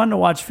it was fun to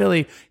watch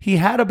Philly. He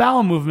had a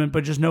bowel movement,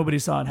 but just nobody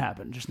saw it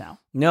happen just now.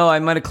 No, I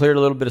might have cleared a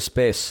little bit of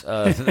space.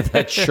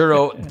 That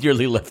churro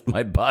nearly left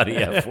my body,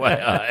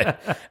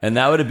 FYI. And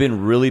that would have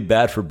been really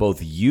bad for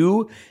both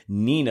you,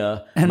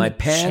 Nina, and my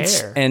pants,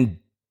 chair. and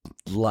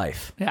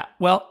life. Yeah,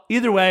 well,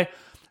 either way,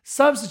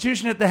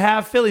 substitution at the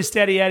half, Philly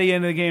steady Eddie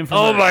into the game.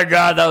 Oh my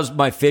God, that was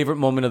my favorite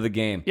moment of the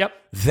game. Yep.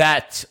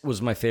 That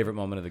was my favorite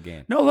moment of the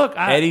game. No, look.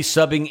 Eddie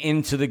subbing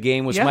into the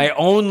game was my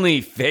only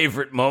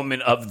favorite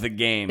moment of the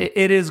game.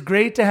 It is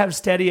great to have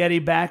steady Eddie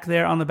back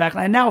there on the back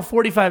line. Now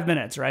 45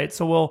 minutes, right?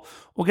 So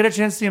we'll get a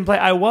chance to see him play.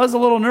 I was a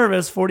little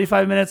nervous,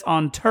 45 minutes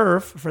on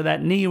turf for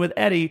that knee with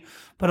Eddie,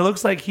 but it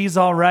looks like he's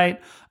all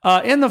right.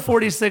 In the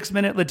 46th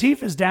minute,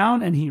 Latif is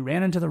down, and he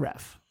ran into the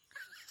ref.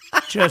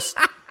 Just...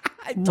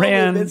 I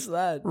totally missed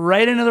that.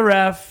 Right into the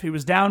ref. He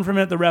was down for a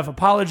minute. The ref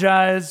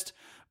apologized.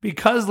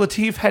 Because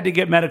Latif had to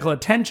get medical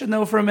attention,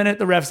 though, for a minute,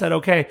 the ref said,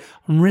 okay,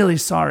 I'm really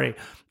sorry,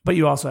 but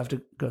you also have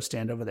to go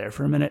stand over there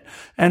for a minute.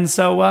 And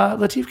so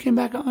Latif came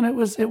back on. It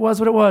was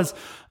what it was.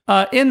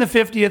 In the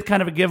 50th,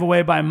 kind of a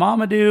giveaway by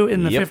Mamadou.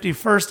 In the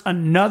 51st,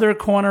 another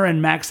corner,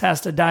 and Max has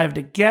to dive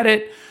to get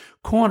it.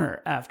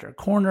 Corner after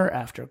corner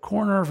after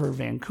corner for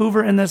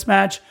Vancouver in this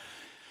match.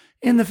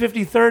 In the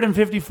 53rd and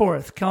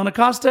 54th, Kellen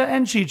Acosta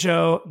and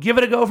Chicho give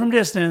it a go from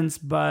distance,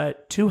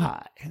 but too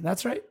high.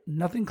 That's right.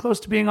 Nothing close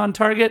to being on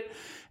target.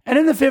 And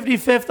in the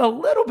 55th, a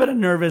little bit of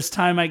nervous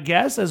time, I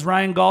guess, as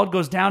Ryan Gauld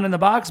goes down in the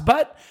box,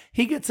 but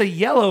he gets a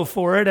yellow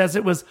for it, as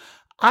it was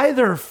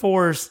either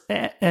for,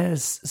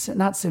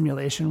 not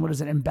simulation, what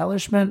is it,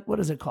 embellishment? What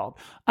is it called?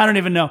 I don't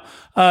even know.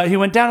 He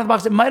went down in the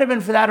box. It might have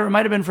been for that, or it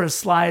might have been for a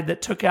slide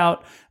that took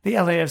out the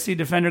LAFC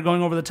defender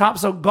going over the top.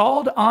 So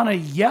Gauld on a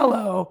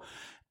yellow.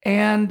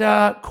 And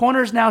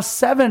corners now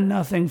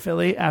 7-0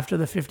 Philly after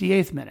the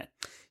 58th minute.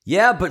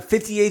 Yeah, but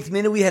 58th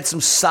minute we had some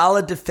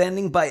solid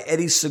defending by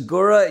Eddie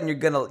Segura, and you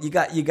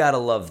gotta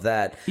love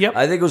that. Yep.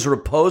 I think it was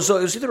Raposo.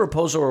 It was either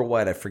Raposo or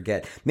White, I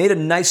forget. Made a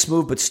nice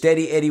move, but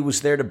steady Eddie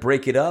was there to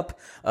break it up.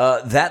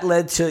 That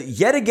led to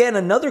yet again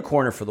another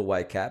corner for the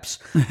Whitecaps.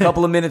 A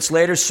couple of minutes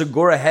later,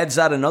 Segura heads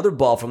out another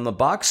ball from the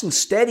box, and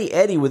steady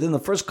Eddie, within the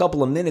first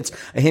couple of minutes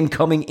of him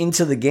coming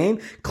into the game,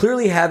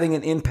 clearly having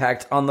an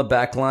impact on the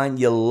back line.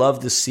 You love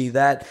to see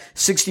that.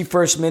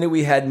 61st minute,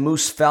 we had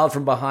Moose fouled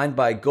from behind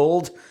by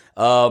Gauld.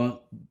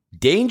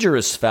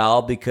 Dangerous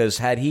foul, because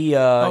had he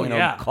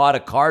caught a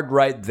card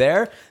right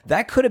there,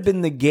 that could have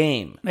been the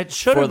game. It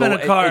should have been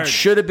a card. It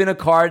should have been a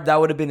card. That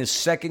would have been his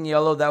second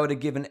yellow. That would have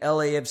given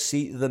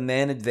LAFC the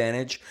man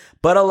advantage.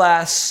 But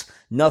alas,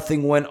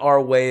 nothing went our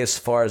way as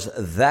far as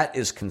that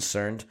is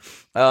concerned.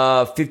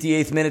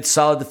 58th minute,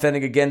 solid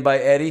defending again by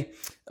Eddie.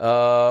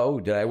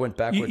 Did I went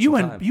backwards? You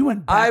went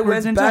backwards. I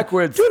went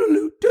backwards.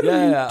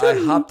 Yeah,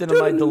 I hopped into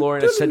my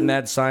DeLorean. I said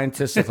mad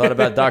scientist. I thought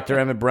about Dr.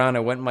 Emmett Brown. I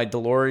went in my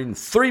DeLorean in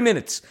 3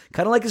 minutes,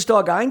 kind of like his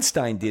dog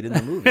Einstein did in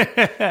the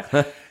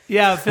movie.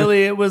 Yeah,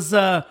 Philly, it was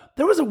there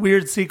was a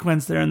weird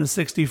sequence there in the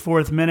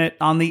 64th minute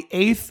on the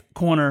 8th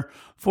corner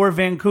for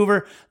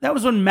Vancouver. That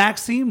was when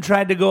Maxime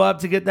tried to go up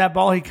to get that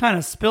ball. He kind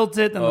of spilt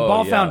it, and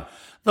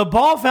the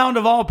ball found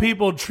of all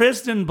people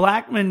Tristan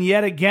Blackman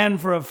yet again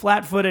for a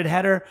flat-footed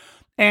header.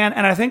 And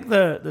I think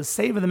the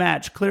save of the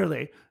match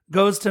clearly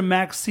goes to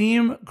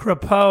Maxime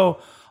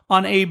Crepeau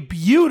on a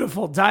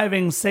beautiful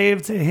diving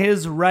save to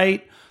his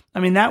right. I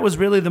mean, that was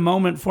really the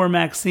moment for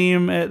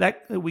Maxime.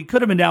 That we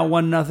could have been down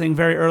 1-0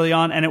 very early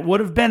on, and it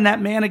would have been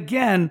that man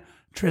again,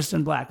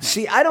 Tristan Blackman.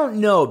 See, I don't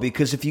know,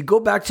 because if you go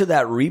back to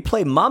that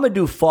replay,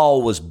 Mamadou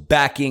Fall was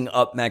backing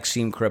up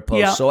Maxime Crepeau.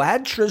 Yeah. So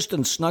had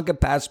Tristan snuck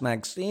it past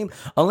Maxime,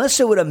 unless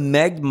it would have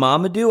megged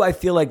Mamadou, I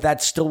feel like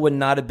that still would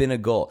not have been a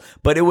goal.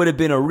 But it would have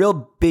been a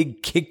real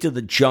big kick to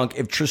the junk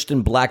if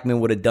Tristan Blackman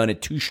would have done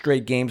it 2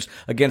 straight games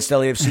against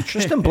LAFC.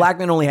 Tristan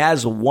Blackman only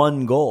has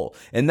 1 goal,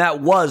 and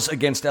that was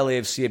against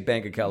LAFC at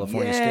Bank of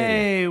California Stadium.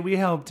 Yay, we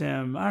helped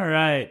him. All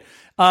right.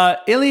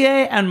 Ilie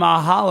and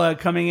Mahala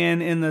coming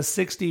in the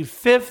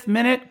 65th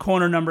minute,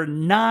 corner number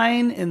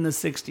 9 in the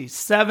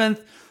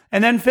 67th.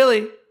 And then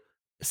Philly,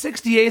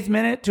 68th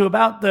minute to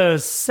about the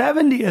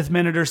 70th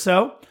minute or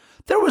so,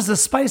 there was a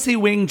spicy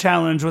wing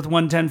challenge with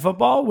 110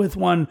 football with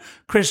one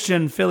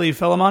Christian Philly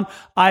Philemon.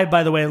 I,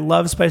 by the way,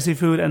 love spicy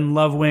food and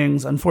love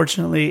wings.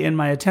 Unfortunately, in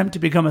my attempt to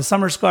become a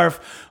summer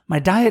scarf, my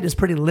diet is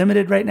pretty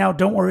limited right now.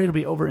 Don't worry, it'll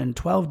be over in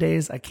 12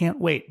 days. I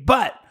can't wait.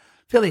 But,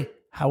 Philly,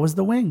 how was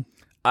the wing?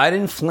 I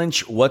didn't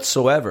flinch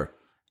whatsoever.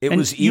 It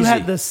was easy. You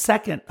had the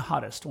second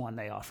hottest one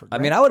they offered. Right?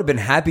 I mean, I would have been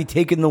happy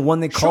taking the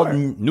one they called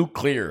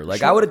nuclear.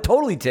 Like, I would have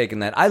totally taken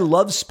that. I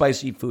love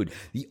spicy food.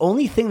 The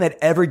only thing that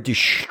ever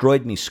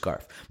destroyed me,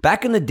 Scarf,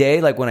 back in the day,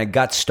 like when I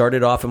got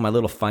started off in my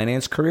little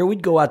finance career,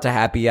 we'd go out to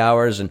happy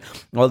hours and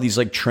all these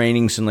like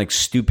trainings in like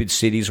stupid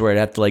cities where I'd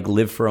have to like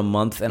live for a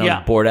month, and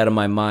I'm bored out of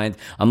my mind.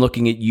 I'm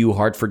looking at you,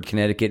 Hartford,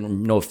 Connecticut,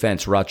 no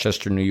offense,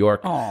 Rochester, New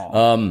York.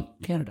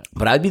 Canada.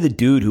 But I'd be the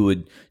dude who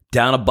would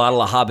down a bottle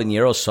of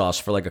habanero sauce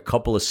for like a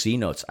couple of C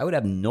notes. I would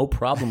have no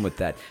problem with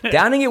that.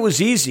 Downing it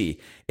was easy.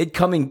 It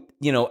coming,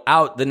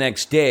 out the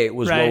next day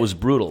was what was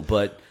brutal.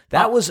 But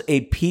that was a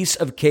piece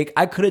of cake.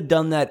 I could have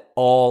done that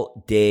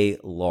all day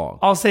long.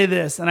 I'll say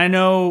this, and I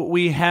know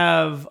we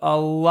have a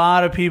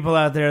lot of people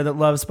out there that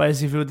love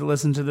spicy food that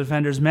listen to the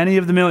Defenders. Many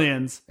of the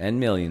millions and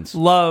millions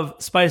love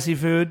spicy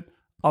food.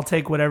 I'll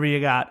take whatever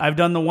you got. I've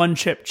done the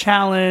 1-chip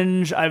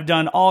challenge. I've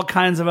done all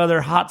kinds of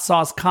other hot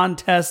sauce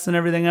contests and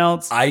everything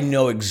else. I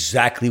know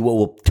exactly what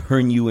will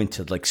turn you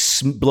into, like,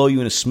 blow you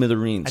into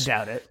smithereens. I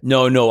doubt it.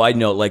 No, I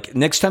know. Like,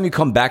 next time you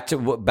come back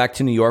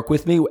to New York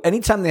with me,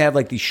 anytime they have,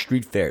 like, these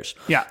street fairs,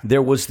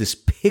 there was this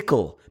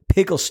pickle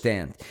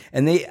stand,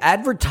 and they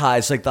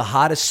advertise, like, the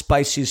hottest,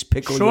 spiciest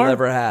pickle you'll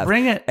ever have.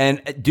 Bring it.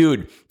 And,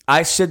 dude,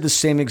 I said the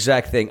same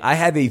exact thing. I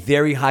have a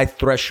very high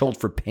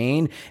threshold for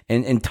pain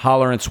and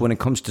intolerance when it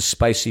comes to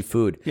spicy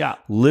food. Yeah.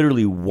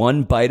 Literally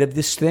one bite of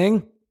this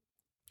thing,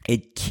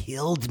 it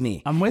killed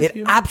me. I'm with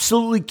you. It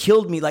absolutely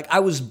killed me. Like,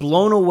 I was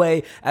blown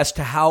away as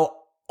to how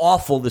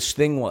awful this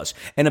thing was.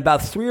 And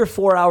about 3 or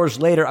 4 hours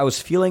later, I was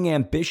feeling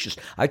ambitious.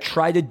 I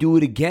tried to do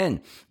it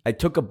again. I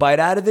took a bite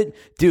out of it.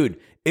 Dude,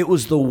 it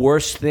was the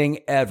worst thing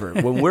ever.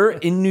 When we're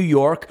in New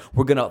York,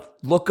 we're going to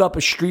look up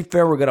a street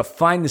fair. We're going to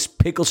find this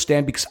pickle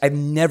stand, because I've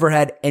never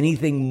had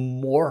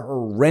anything more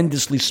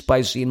horrendously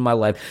spicy in my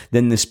life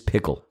than this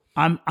pickle.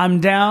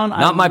 I'm down.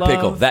 Not my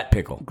pickle, that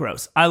pickle.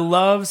 Gross. I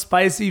love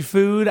spicy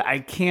food. I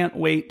can't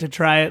wait to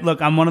try it.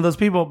 Look, I'm one of those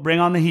people. Bring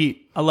on the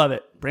heat. I love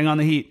it. Bring on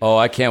the heat. Oh,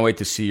 I can't wait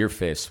to see your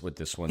face with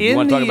this one. You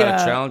want to talk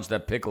about a challenge?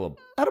 That pickle.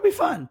 That'll be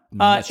fun.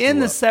 In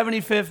the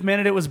 75th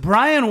minute, it was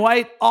Brian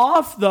White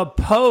off the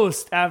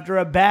post after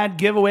a bad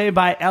giveaway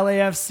by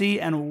LAFC.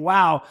 And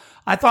wow,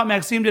 I thought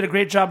Maxime did a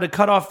great job to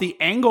cut off the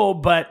angle,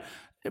 but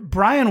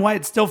Brian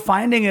White still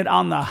finding it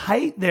on the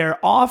height there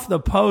off the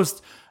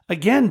post.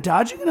 Again,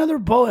 dodging another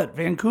bullet.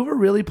 Vancouver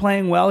really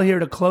playing well here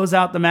to close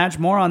out the match.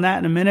 More on that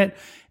in a minute.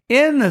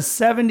 In the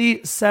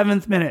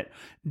 77th minute,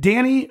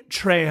 Danny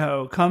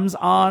Trejo comes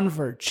on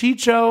for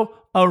Chicho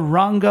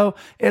Arango.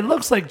 It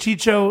looks like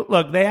Chicho,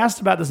 look, they asked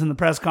about this in the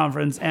press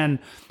conference, and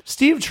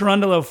Steve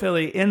Cherundolo,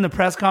 Philly, in the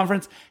press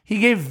conference, he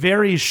gave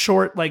very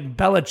short, like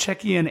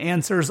Belichickian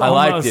answers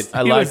almost.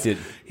 I liked it.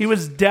 He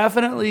was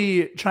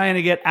definitely trying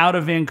to get out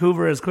of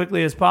Vancouver as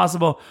quickly as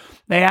possible.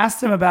 They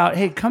asked him about,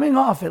 hey, coming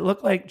off, it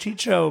looked like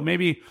Chicho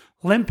maybe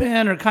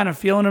limping or kind of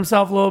feeling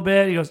himself a little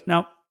bit. He goes,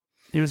 no.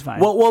 He was fine.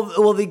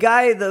 Well, the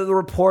guy, the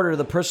reporter,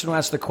 the person who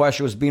asked the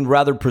question was being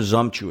rather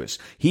presumptuous.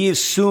 He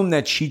assumed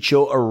that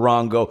Chicho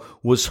Arango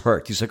was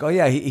hurt. He's like, oh,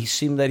 yeah, he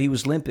seemed that he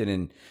was limping.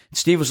 And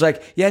Steve was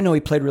like, yeah, no, he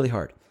played really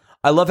hard.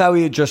 I love how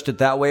he addressed it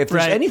that way. If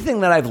there's Right.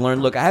 anything that I've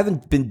learned, look, I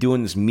haven't been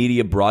doing this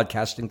media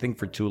broadcasting thing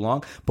for too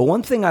long, but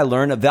one thing I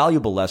learned, a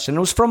valuable lesson, it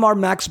was from our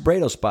Max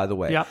Bredos, by the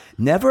way. Yep.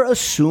 Never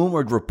assume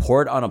or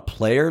report on a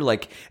player,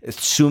 like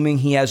assuming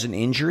he has an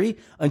injury,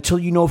 until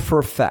you know for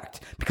a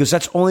fact, because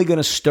that's only going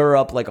to stir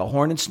up like a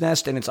hornet's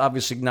nest, and it's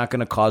obviously not going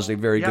to cause a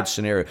very good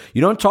scenario.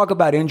 You don't talk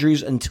about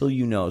injuries until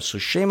you know. So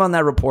shame on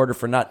that reporter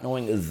for not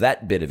knowing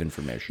that bit of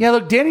information. Yeah,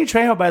 look, Danny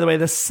Trejo, by the way,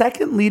 the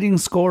second leading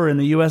scorer in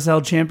the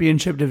USL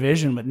Championship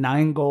division with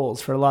 9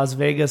 goals for Las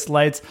Vegas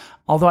Lights.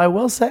 Although I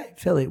will say,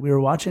 Philly, we were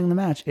watching the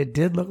match. It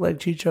did look like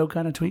Chicho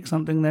kind of tweaked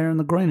something there in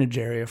the groinage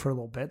area for a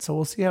little bit. So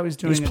we'll see how he's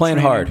doing. He's playing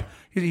hard.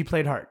 He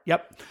played hard.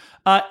 Yep.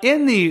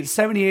 In the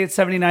 78th,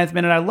 79th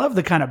minute, I love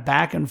the kind of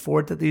back and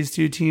forth that these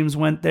two teams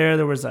went there.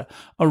 There was a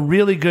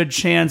really good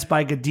chance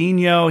by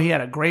Godinho. He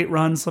had a great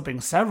run, slipping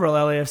several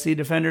LAFC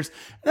defenders.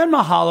 And then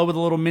Mahalo with a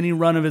little mini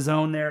run of his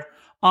own there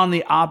on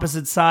the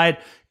opposite side.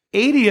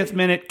 80th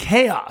minute,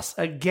 chaos.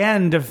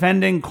 Again,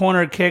 defending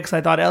corner kicks.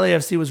 I thought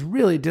LAFC was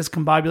really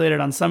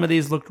discombobulated on some of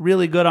these, looked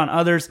really good on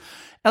others.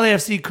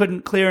 LAFC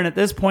couldn't clear, and at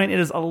this point, it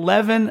is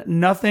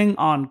 11-0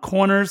 on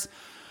corners.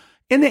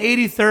 In the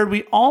 83rd,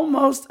 we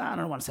almost, I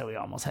don't want to say we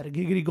almost had a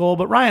giggity goal,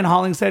 but Ryan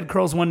Hollingshead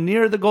curls one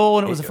near the goal,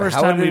 and it was the first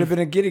time How would it have been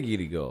a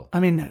giddy goal? I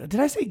mean, did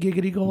I say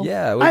giggity goal?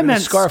 Yeah, it would I have been a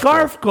meant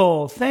scarf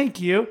goal. Thank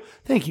you.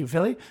 Thank you,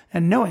 Philly.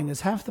 And knowing is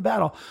half the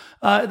battle.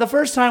 The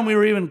first time we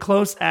were even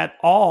close at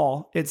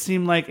all, it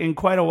seemed like in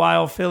quite a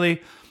while,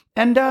 Philly.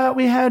 And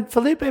we had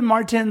Felipe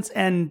Martins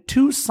and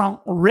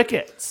Toussaint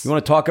Ricketts. You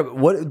want to talk about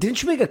what?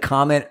 Didn't you make a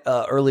comment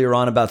earlier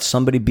on about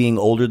somebody being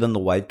older than the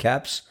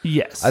Whitecaps?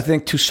 Yes. I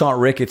think Toussaint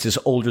Ricketts is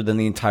older than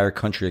the entire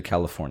country of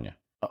California.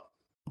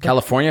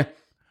 California?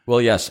 Well,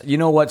 yes. You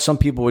know what? Some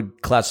people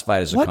would classify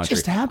it as a What country.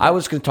 just happened? I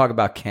was going to talk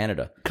about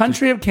Canada.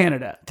 Country of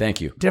Canada. Thank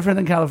you. Different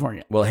than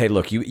California. Well, hey,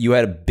 look, you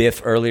had a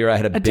biff earlier. I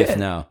had a biff Did.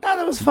 now. No,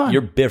 that was fun.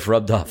 Your biff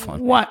rubbed off on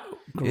me. What?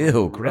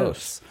 Ew,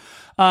 gross.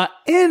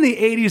 In the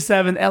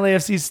 87th,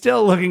 LAFC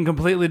still looking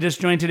completely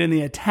disjointed in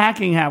the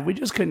attacking half. We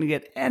just couldn't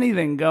get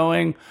anything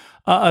going.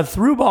 A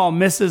through ball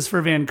misses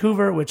for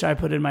Vancouver, which I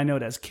put in my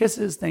note as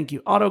kisses. Thank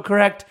you,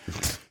 autocorrect.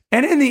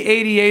 And in the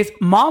 88th,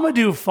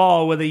 Mamadou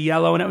Fall with a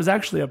yellow, and it was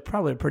actually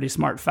probably a pretty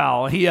smart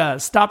foul. He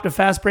stopped a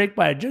fast break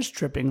by just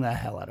tripping the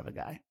hell out of a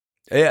guy.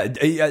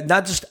 Yeah,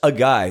 not just a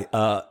guy,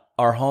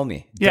 our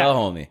homie,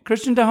 Dahomey.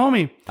 Christian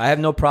Dahomey. I have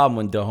no problem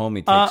when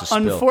Dahomey takes a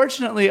spill.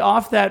 Unfortunately,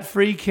 off that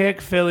free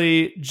kick,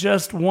 Philly,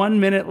 just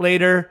 1 minute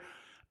later,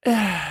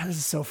 this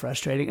is so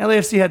frustrating.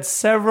 LAFC had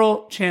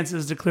several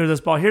chances to clear this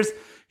ball. I'm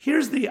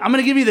going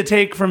to give you the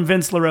take from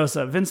Vince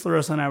LaRosa. Vince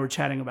LaRosa and I were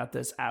chatting about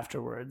this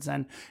afterwards.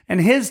 And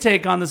his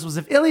take on this was,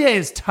 if Ilie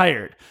is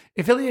tired,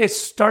 if Ilie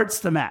starts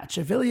the match,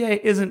 if Ilie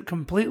isn't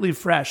completely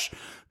fresh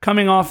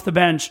coming off the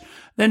bench,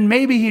 then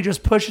maybe he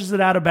just pushes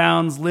it out of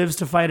bounds, lives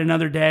to fight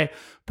another day.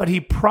 But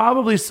he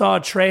probably saw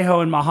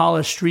Trejo and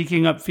Mahala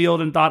streaking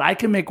upfield and thought, I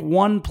can make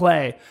one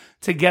play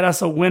to get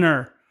us a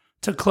winner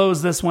to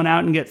close this one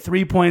out and get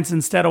 3 points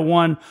instead of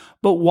 1.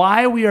 But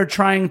why we are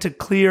trying to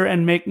clear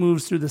and make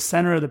moves through the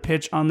center of the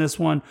pitch on this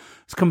one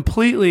is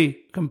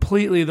completely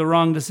the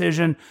wrong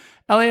decision.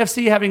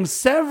 LAFC having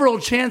several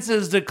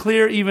chances to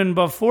clear even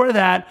before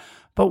that.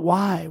 But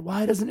why?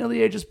 Why doesn't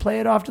Ilie just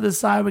play it off to the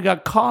side? We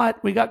got caught,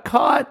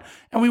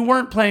 and we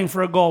weren't playing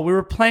for a goal. We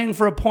were playing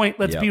for a point.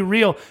 Let's be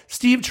real.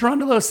 Steve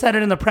Cherundolo said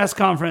it in the press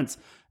conference.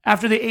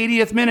 After the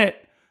 80th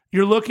minute,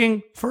 you're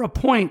looking for a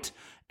point.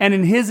 And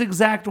in his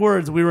exact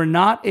words, we were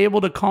not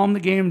able to calm the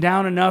game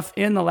down enough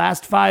in the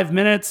last 5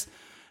 minutes.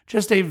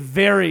 Just a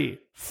very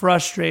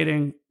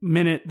frustrating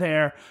minute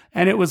there.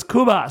 And it was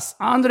Cubas,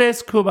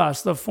 Andres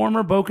Cubas, the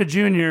former Boca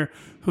Junior,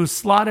 who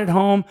slotted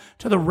home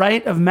to the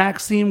right of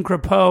Maxime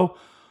Crepeau.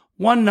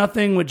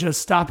 1-0 with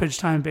just stoppage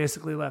time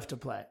basically left to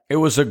play. It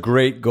was a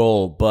great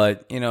goal,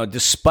 but,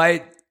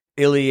 despite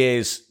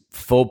Ilie's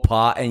faux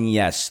pas, and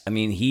yes, I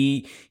mean,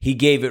 he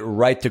gave it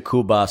right to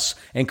Cubas,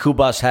 and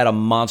Cubas had a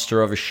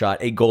monster of a shot,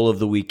 a goal of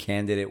the week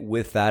candidate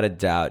without a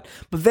doubt.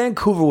 But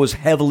Vancouver was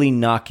heavily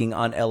knocking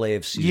on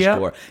LAFC's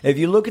door. If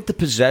you look at the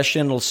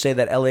possession, it'll say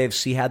that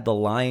LAFC had the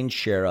lion's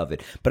share of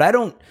it. But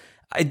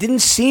it didn't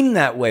seem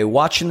that way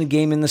watching the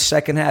game in the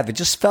second half. It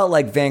just felt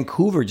like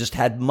Vancouver just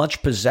had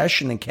much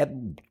possession and kept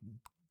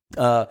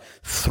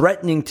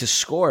threatening to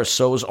score.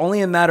 So it was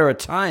only a matter of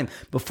time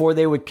before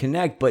they would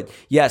connect. But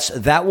yes,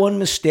 that one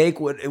mistake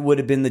would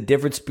have been the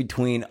difference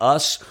between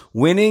us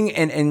winning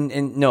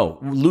and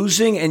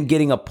losing and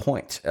getting a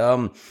point.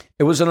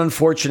 It was an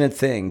unfortunate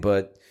thing,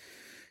 but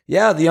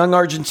yeah, the young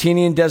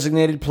Argentinian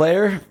designated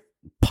player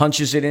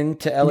punches it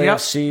into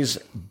LAFC's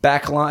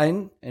back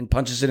line and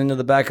punches it into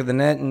the back of the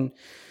net. And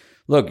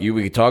Look,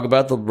 we could talk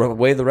about the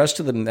way the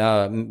rest of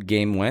the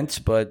game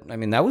went, but I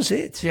mean, that was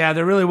it. Yeah,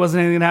 there really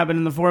wasn't anything that happened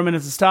in the 4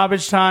 minutes of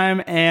stoppage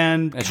time.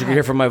 And as you can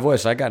hear from my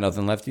voice, I got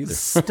nothing left either.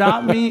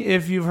 Stop me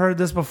if you've heard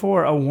this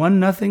before. A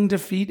 1-0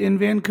 defeat in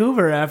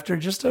Vancouver after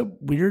just a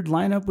weird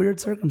lineup,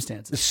 weird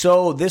circumstances.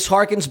 So this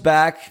harkens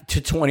back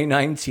to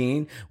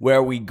 2019,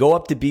 where we go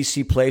up to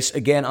BC Place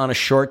again on a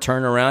short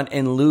turnaround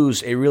and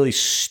lose a really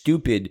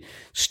stupid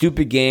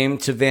game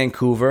to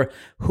Vancouver.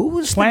 Who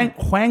was Hwang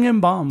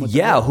Mbom?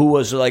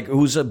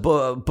 Who's a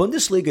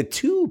Bundesliga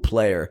 2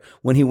 player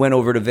when he went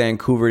over to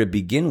Vancouver to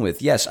begin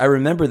with. Yes, I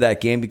remember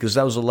that game because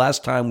that was the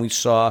last time we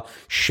saw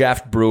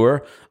Shaft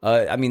Brewer.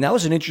 I mean, that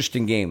was an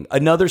interesting game.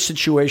 Another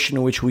situation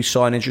in which we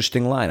saw an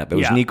interesting lineup. It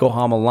was Nico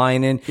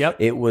Hamalainen. Yep.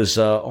 It was,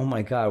 oh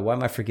my God, why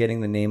am I forgetting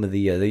the name of the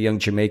young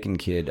Jamaican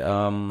kid?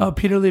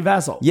 Peter Lee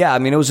Vassell. Yeah, I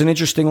mean, it was an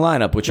interesting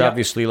lineup, which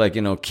obviously,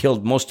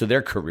 killed most of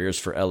their careers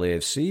for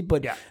LAFC.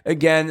 But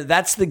again,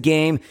 that's the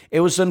game. It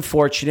was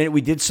unfortunate.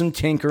 We did some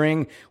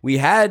tinkering. We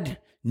had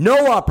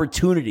no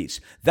opportunities.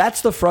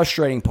 That's the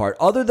frustrating part.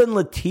 Other than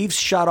Latif's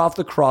shot off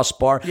the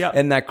crossbar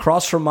and that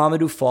cross from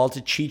Mamadou Fall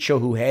to Chicho,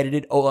 who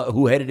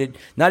headed it,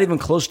 not even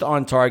close to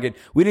on target,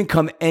 we didn't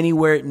come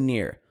anywhere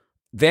near.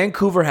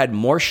 Vancouver had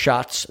more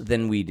shots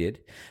than we did.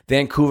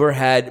 Vancouver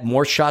had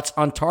more shots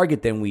on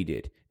target than we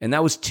did, and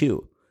that was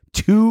 2.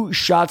 2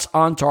 shots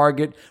on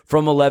target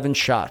from 11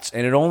 shots.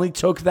 And it only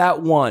took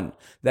that one,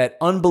 that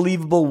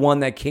unbelievable one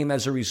that came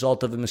as a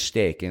result of a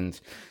mistake. And,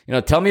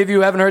 tell me if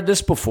you haven't heard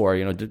this before.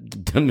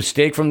 The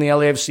mistake from the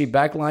LAFC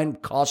backline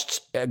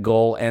costs a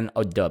goal and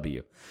a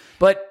W.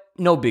 But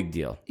no big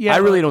deal. Yeah, I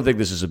really don't think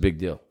this is a big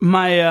deal.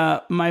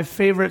 My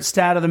favorite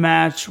stat of the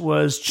match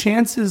was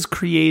chances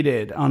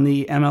created on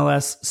the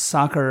MLS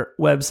soccer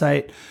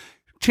website.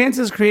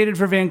 Chances created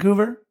for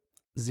Vancouver,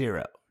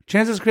 0.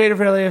 Chances created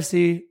for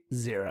LAFC,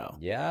 0.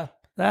 Yeah.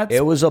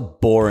 It was a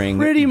boring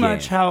pretty game.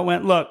 much how it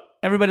went. Look,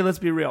 everybody, let's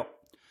be real.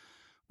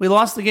 We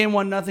lost the game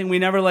 1-0. We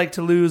never like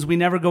to lose. We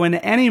never go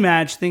into any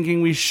match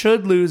thinking we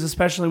should lose,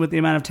 especially with the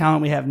amount of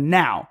talent we have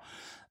now.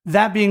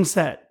 That being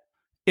said,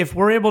 if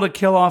we're able to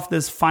kill off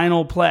this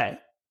final play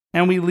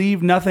and we leave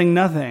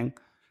 0-0,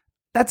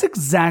 that's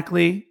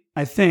exactly,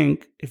 I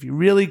think, if you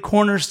really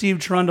corner Steve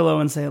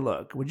Cherundolo and say,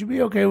 look, would you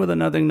be okay with a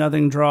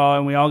 0-0 draw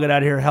and we all get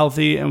out of here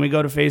healthy and we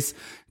go to face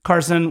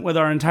Carson with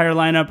our entire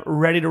lineup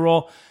ready to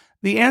roll?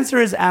 The answer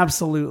is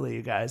absolutely,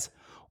 you guys.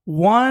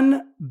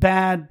 One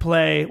bad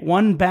play,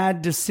 one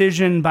bad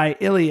decision by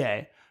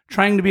Ilie,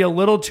 trying to be a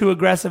little too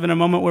aggressive in a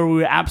moment where we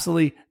were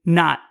absolutely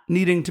not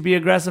needing to be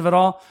aggressive at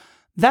all.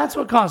 That's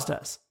what cost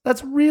us.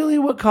 That's really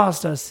what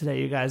cost us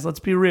today, you guys. Let's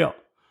be real.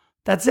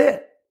 That's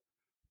it.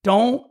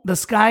 The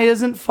sky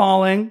isn't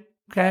falling,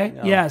 okay?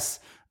 No. Yes,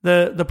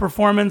 the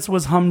performance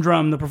was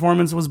humdrum. The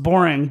performance was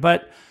boring,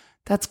 but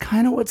that's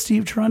kind of what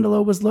Steve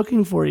Cherundolo was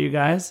looking for, you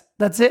guys.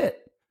 That's it.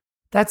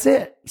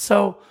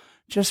 So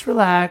just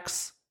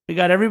relax. We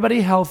got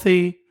everybody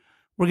healthy.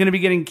 We're going to be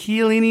getting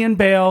Chiellini and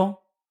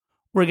Bale.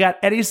 We got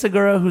Eddie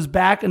Segura, who's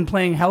back and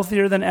playing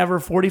healthier than ever,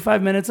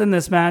 45 minutes in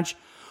this match.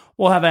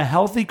 We'll have a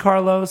healthy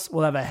Carlos.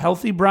 We'll have a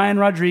healthy Brian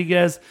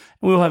Rodriguez.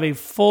 And we'll have a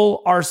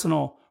full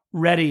arsenal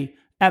ready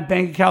at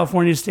Bank of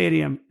California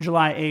Stadium,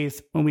 July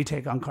 8th, when we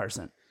take on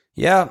Carson.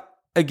 Yeah.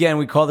 Again,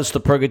 we call this the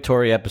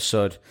purgatory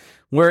episode.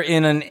 We're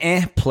in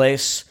an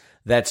place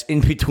that's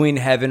in between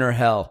heaven or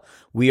hell.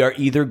 We are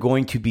either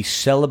going to be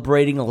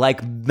celebrating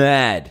like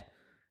mad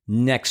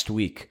next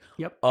week,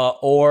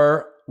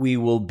 or we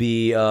will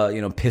be,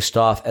 pissed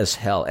off as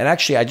hell. And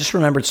actually, I just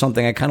remembered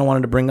something I kind of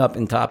wanted to bring up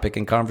in topic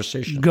and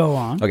conversation. Go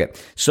on. Okay,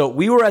 so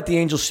we were at the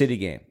Angel City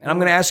game, and I'm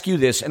going to ask you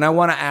this, and I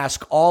want to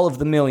ask all of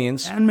the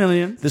millions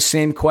the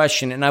same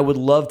question, and I would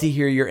love to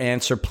hear your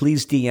answer.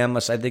 Please DM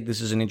us. I think this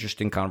is an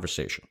interesting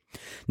conversation.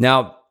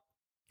 Now,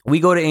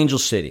 we go to Angel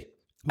City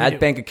at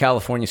Bank of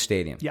California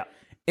Stadium. Yeah.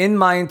 In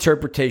my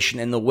interpretation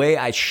and the way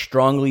I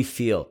strongly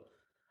feel,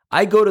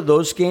 I go to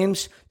those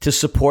games to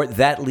support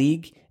that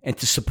league and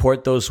to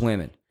support those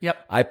women.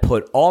 Yep. I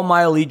put all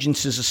my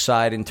allegiances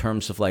aside in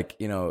terms of like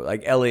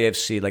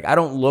LAFC. Like I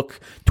don't look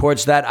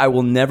towards that. I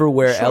will never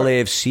wear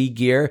LAFC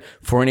gear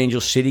for an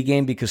Angel City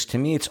game because to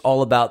me it's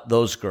all about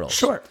those girls.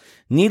 Sure.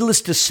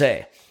 Needless to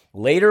say,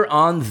 later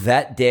on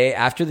that day,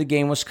 after the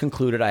game was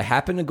concluded, I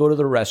happened to go to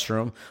the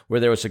restroom where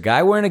there was a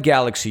guy wearing a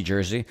Galaxy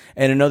jersey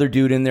and another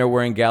dude in there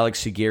wearing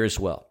Galaxy gear as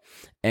well.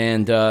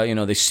 And,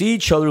 they see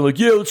each other like,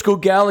 yeah, let's go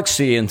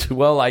Galaxy. And,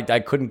 well, I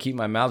couldn't keep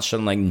my mouth shut.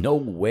 I'm like, no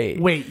way.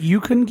 Wait,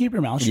 you couldn't keep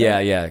your mouth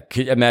shut? Yeah.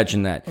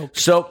 Imagine that. Okay.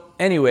 So,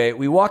 anyway,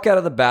 we walk out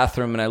of the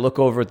bathroom, and I look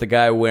over at the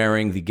guy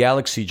wearing the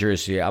Galaxy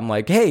jersey. I'm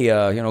like, hey,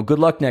 good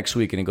luck next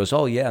week. And he goes,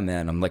 oh, yeah,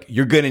 man. I'm like,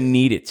 you're going to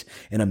need it.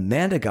 And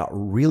Amanda got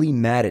really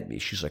mad at me.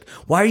 She's like,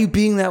 why are you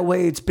being that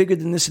way? It's bigger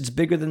than this. It's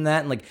bigger than that.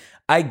 And, like,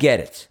 I get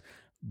it.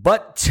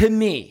 But to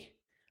me,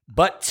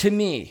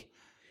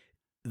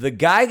 the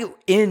guy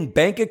in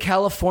Bank of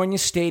California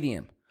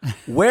Stadium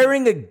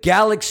wearing a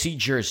Galaxy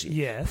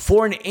jersey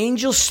for an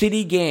Angel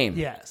City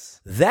game,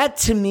 that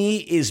to me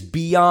is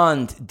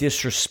beyond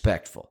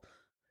disrespectful.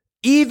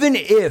 Even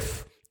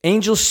if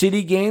Angel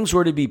City games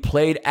were to be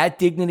played at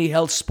Dignity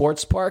Health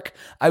Sports Park,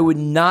 I would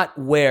not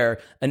wear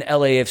an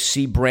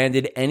LAFC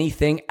branded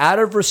anything out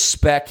of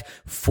respect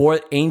for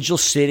Angel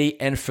City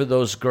and for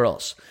those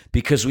girls.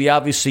 Because we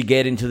obviously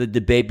get into the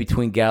debate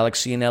between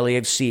Galaxy and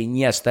LAFC, and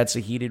yes, that's a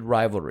heated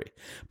rivalry.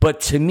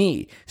 But to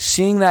me,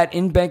 seeing that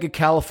in Bank of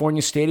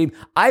California Stadium,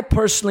 I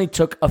personally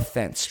took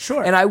offense.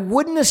 Sure. And I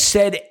wouldn't have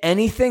said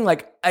anything.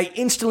 Like, I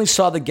instantly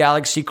saw the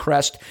Galaxy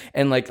crest,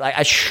 and like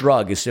I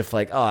shrug as if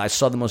like, oh, I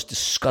saw the most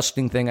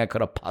disgusting thing I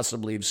could have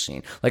possibly have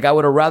seen. Like, I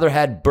would have rather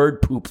had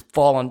bird poop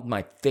fall on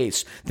my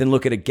face than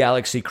look at a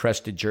Galaxy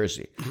crested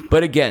jersey.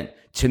 But again,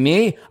 to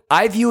me,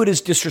 I view it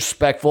as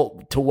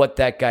disrespectful to what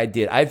that guy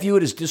did. I view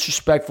it as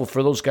disrespectful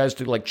for those guys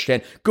to like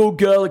chant, "Go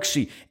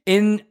Galaxy"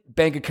 in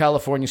Bank of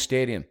California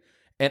Stadium.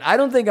 And I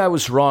don't think I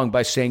was wrong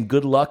by saying,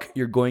 good luck,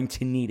 you're going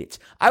to need it.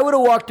 I would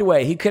have walked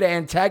away. He could have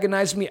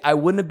antagonized me. I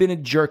wouldn't have been a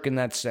jerk in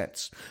that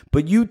sense.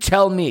 But you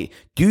tell me,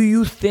 do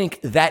you think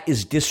that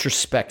is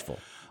disrespectful?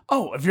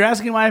 Oh, if you're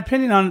asking my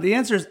opinion on it, the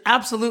answer is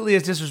absolutely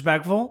it's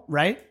disrespectful,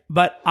 right?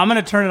 But I'm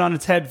going to turn it on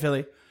its head,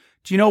 Philly.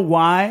 Do you know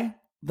why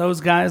those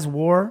guys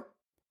wore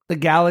the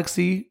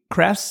Galaxy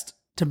crest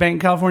to Bank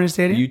of California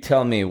Stadium? You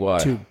tell me why.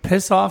 To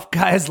piss off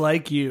guys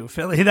like you,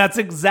 Philly. That's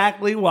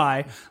exactly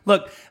why.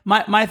 Look,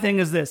 my thing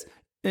is this.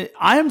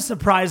 I am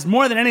surprised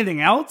more than anything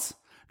else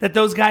that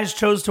those guys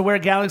chose to wear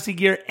Galaxy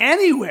gear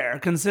anywhere,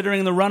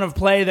 considering the run of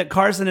play that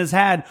Carson has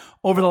had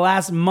over the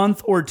last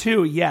month or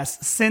two.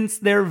 Yes, since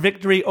their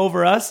victory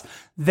over us,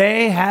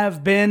 they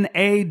have been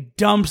a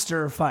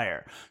dumpster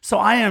fire. So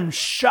I am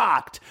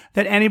shocked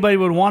that anybody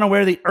would want to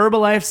wear the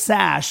Herbalife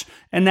sash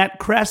and that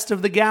crest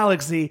of the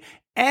Galaxy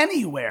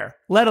anywhere,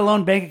 let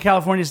alone Bank of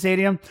California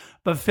Stadium.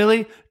 But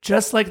Philly,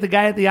 just like the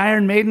guy at the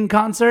Iron Maiden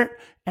concert,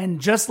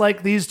 and just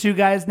like these two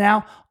guys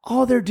now,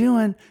 all they're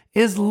doing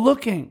is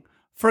looking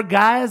for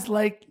guys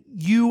like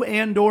you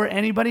and or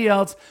anybody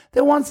else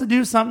that wants to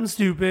do something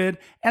stupid.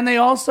 And they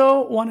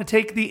also want to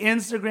take the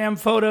Instagram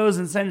photos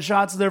and send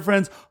shots to their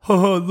friends.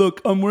 Oh,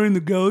 look, I'm wearing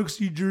the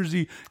Galaxy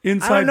jersey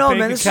inside I don't know, Bank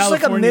man. of This is like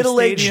a California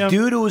middle-aged Stadium.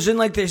 dude who was in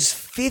like his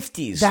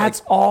 50s.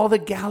 That's all the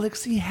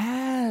Galaxy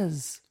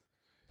has.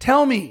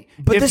 Tell me.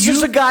 But if this you-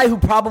 is a guy who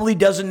probably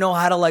doesn't know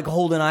how to like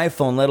hold an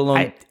iPhone, let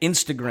alone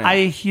Instagram.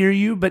 I hear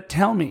you, but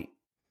tell me,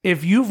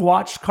 if you've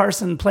watched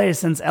Carson play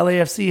since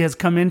LAFC has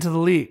come into the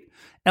league,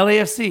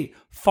 LAFC,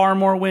 far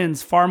more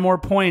wins, far more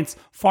points,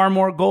 far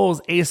more goals,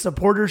 a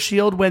supporter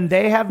shield when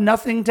they have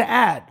nothing to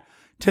add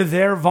to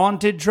their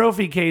vaunted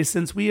trophy case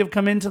since we have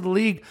come into the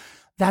league.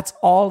 That's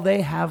all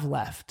they have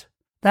left.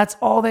 That's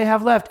all they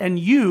have left. And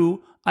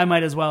you, I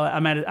might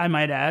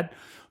add,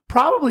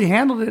 probably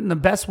handled it in the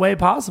best way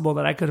possible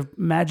that I could have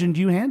imagined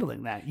you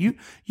handling that.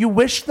 You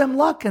wished them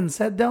luck and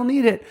said they'll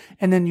need it,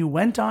 and then you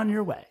went on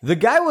your way. The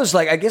guy was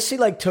like, I guess he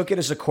like took it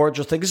as a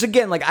cordial thing. Because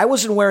again, like I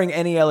wasn't wearing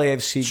any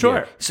LAFC Sure.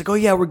 gear. He's like, oh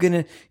yeah, we're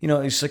going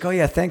to, he's like, oh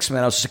yeah, thanks,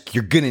 man. I was like,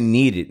 you're going to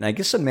need it. And I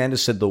guess Amanda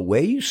said the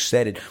way you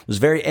said it was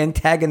very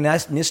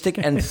antagonistic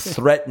and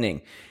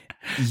threatening.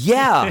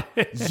 Yeah.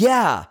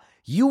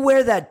 You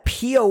wear that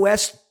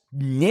POS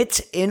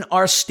knit in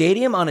our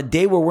stadium on a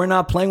day where we're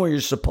not playing, where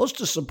you're supposed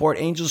to support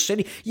Angel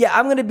City. Yeah,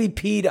 I'm going to be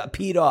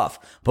peed off.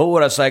 But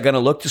what was I going to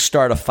look to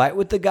start a fight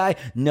with the guy?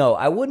 No,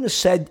 I wouldn't have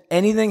said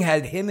anything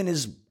had him and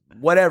his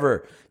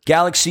whatever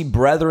Galaxy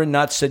brethren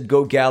not said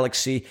go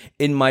Galaxy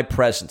in my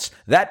presence.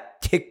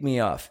 That ticked me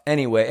off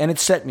anyway, and it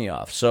set me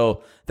off.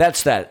 So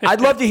that's that.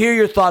 I'd love to hear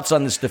your thoughts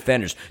on this,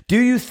 defenders. Do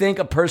you think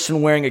a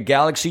person wearing a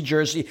Galaxy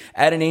jersey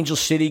at an Angel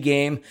City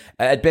game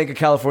at Bank of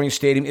California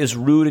Stadium is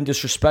rude and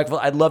disrespectful?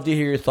 I'd love to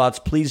hear your thoughts.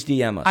 Please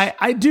DM us.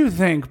 I do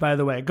think, by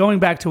the way, going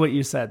back to what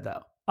you said,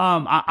 though,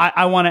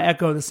 I want to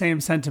echo the same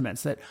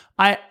sentiments that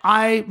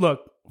I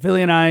look,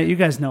 Philly and I, you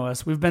guys know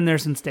us. We've been there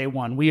since day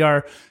one. We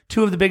are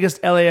two of the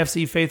biggest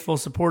LAFC faithful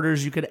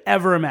supporters you could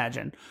ever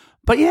imagine.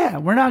 But yeah,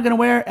 we're not going to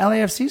wear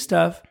LAFC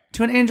stuff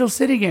to an Angel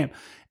City game.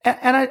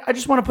 And I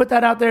just want to put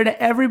that out there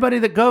to everybody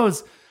that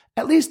goes.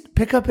 At least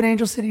pick up an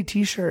Angel City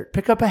t-shirt,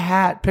 pick up a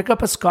hat, pick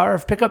up a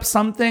scarf, pick up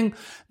something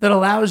that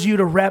allows you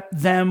to rep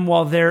them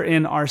while they're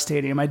in our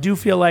stadium. I do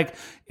feel like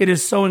it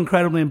is so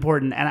incredibly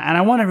important. And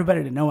I want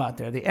everybody to know out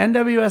there, the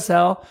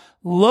NWSL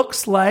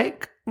looks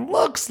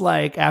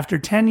like after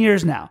 10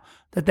 years now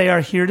that they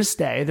are here to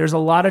stay. There's a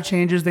lot of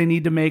changes they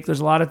need to make.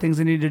 There's a lot of things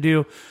they need to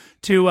do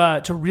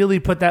to really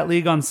put that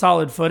league on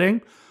solid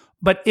footing.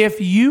 But if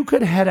you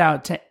could head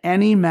out to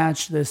any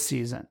match this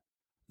season,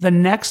 the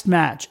next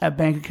match at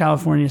Bank of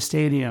California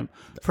Stadium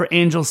for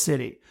Angel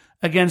City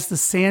against the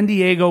San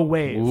Diego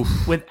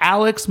Wave with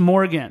Alex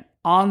Morgan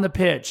on the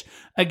pitch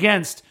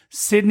against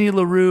Sydney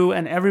Leroux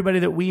and everybody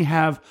that we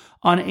have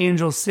on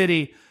Angel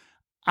City,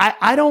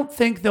 I don't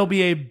think there'll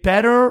be a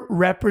better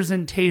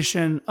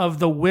representation of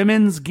the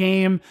women's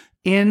game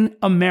in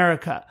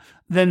America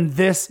than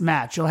this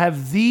match. You'll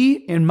have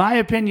in my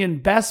opinion,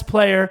 best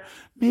player,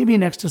 maybe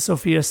next to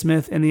Sophia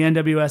Smith in the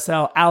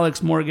NWSL,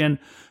 Alex Morgan,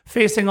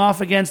 facing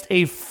off against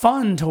a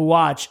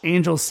fun-to-watch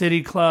Angel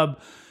City club.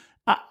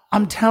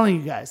 I'm telling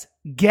you guys,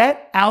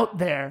 get out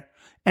there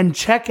and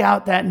check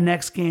out that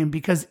next game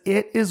because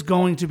it is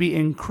going to be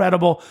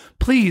incredible.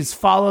 Please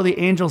follow the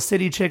Angel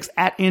City Chicks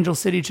at Angel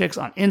City Chicks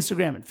on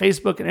Instagram and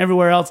Facebook and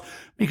everywhere else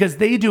because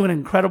they do an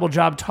incredible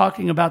job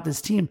talking about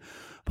this team.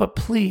 But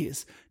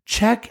please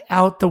check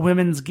out the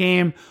women's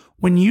game.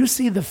 When you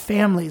see the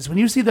families, when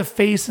you see the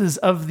faces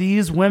of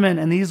these women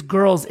and these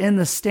girls in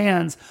the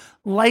stands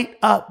light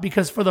up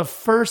because for the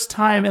first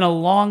time in a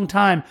long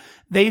time,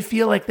 they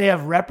feel like they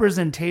have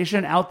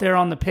representation out there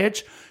on the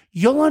pitch,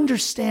 you'll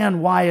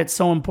understand why it's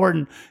so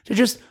important to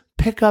just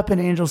pick up an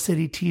Angel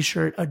City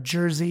t-shirt, a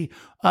jersey,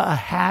 a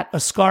hat, a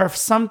scarf,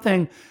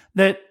 something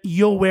that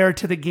you'll wear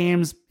to the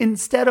games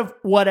instead of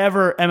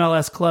whatever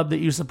MLS club that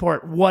you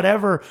support,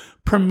 whatever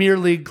Premier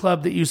League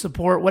club that you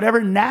support,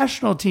 whatever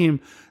national team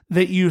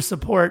that you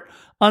support.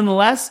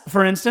 Unless,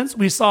 for instance,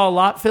 we saw a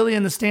lot, Philly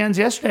in the stands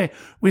yesterday,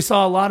 we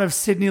saw a lot of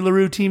Sydney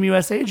Leroux Team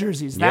USA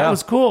jerseys. That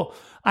was cool.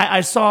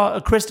 I saw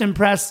a Kristen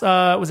Press,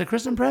 was it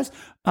Kristen Press?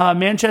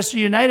 Manchester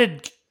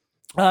United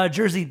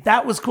jersey.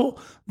 That was cool.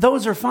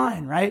 Those are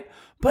fine, right?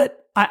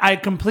 But I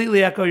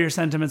completely echo your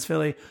sentiments,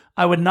 Philly.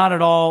 I would not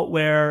at all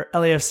wear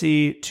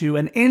LAFC to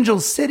an Angel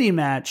City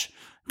match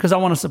because I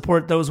want to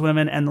support those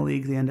women and the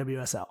league, the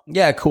NWSL.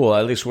 Yeah, cool.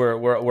 At least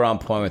we're on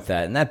point with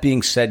that. And that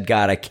being said,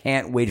 God, I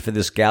can't wait for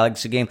this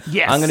Galaxy game.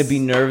 Yes. I'm going to be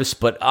nervous,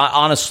 but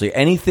honestly,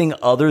 anything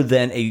other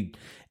than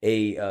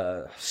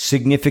a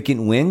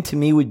significant win to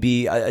me would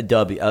be a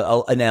W,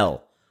 an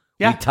L.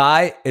 Yeah. We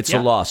tie, it's a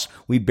loss.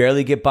 We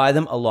barely get by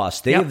them, a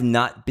loss. They have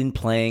not been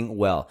playing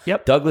well.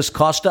 Douglas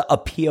Costa, a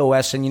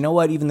POS, and you know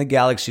what? Even the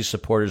Galaxy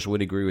supporters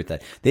would agree with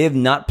that. They have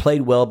not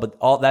played well, but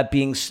all that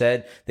being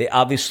said, they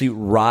obviously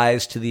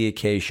rise to the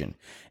occasion.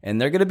 And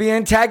they're going to be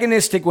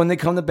antagonistic when they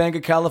come to Banc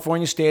of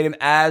California Stadium,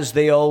 as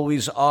they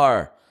always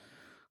are.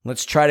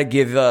 Let's try to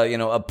give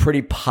a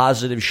pretty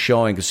positive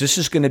showing because this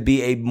is going to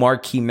be a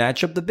marquee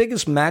matchup, the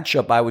biggest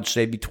matchup, I would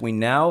say, between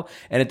now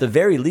and at the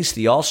very least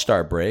the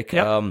All-Star break.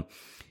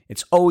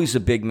 It's always a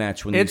big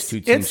match when these two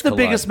teams It's the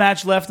collide. biggest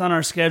match left on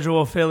our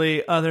schedule,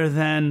 Philly, other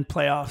than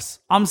playoffs.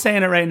 I'm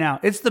saying it right now.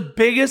 It's the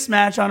biggest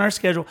match on our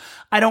schedule.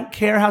 I don't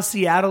care how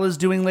Seattle is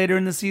doing later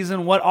in the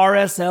season, what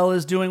RSL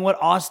is doing, what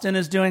Austin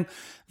is doing.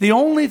 The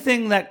only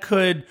thing that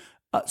could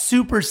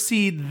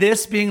supersede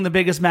this being the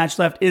biggest match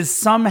left is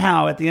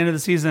somehow at the end of the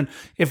season,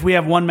 if we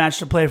have one match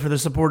to play for the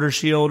Supporters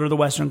Shield or the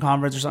Western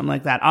Conference or something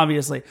like that,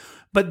 obviously.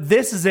 But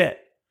this is it.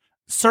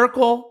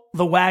 Circle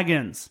the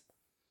wagons.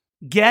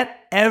 Get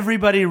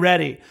everybody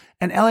ready.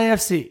 And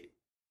LAFC,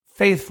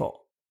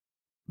 faithful,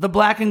 the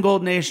Black and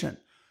Gold Nation,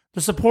 the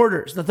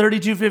supporters, the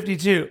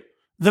 3252,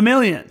 the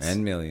millions.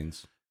 And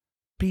millions.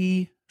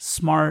 Be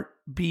smart,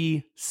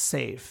 be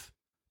safe.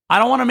 I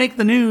don't want to make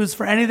the news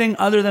for anything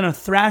other than a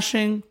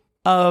thrashing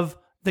of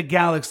the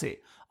Galaxy.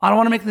 I don't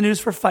want to make the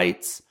news for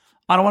fights.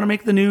 I don't want to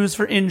make the news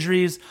for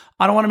injuries.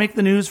 I don't want to make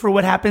the news for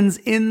what happens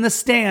in the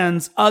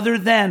stands other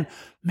than,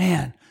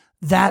 man,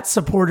 that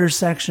supporter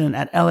section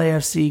at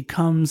LAFC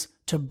comes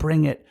to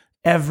bring it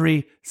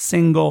every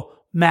single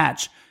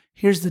match.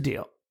 Here's the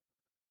deal.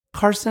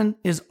 Carson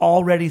is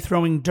already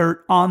throwing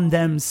dirt on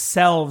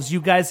themselves.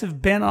 You guys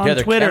have been on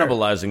Twitter. They're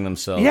cannibalizing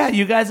themselves. Yeah,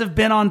 you guys have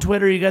been on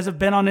Twitter. You guys have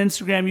been on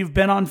Instagram. You've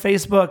been on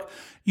Facebook.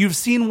 You've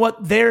seen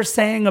what they're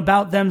saying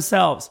about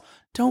themselves.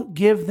 Don't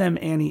give them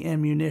any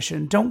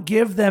ammunition. Don't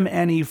give them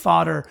any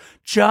fodder.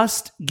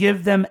 Just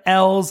give them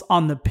L's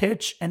on the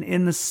pitch and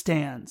in the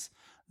stands.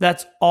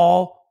 That's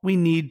all we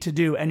need to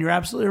do. And you're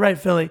absolutely right,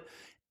 Philly.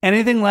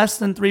 Anything less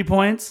than 3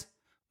 points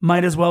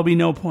might as well be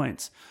no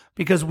points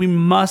because we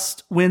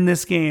must win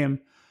this game.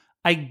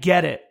 I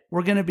get it.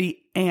 We're going to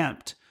be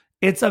amped.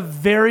 It's a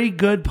very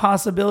good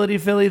possibility,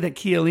 Philly, that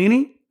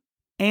Chiellini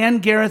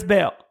and Gareth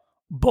Bale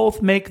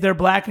both make their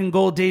black and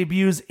gold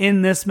debuts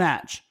in this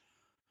match.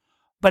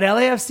 But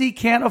LAFC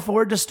can't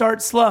afford to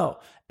start slow.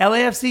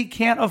 LAFC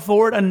can't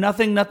afford a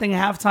 0-0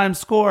 halftime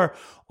score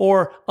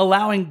or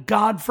allowing,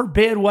 God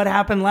forbid, what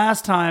happened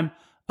last time,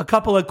 a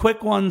couple of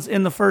quick ones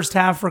in the first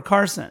half for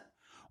Carson.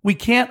 We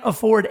can't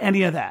afford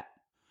any of that.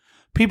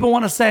 People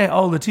want to say,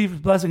 oh,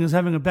 Latif Blessing is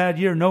having a bad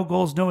year. No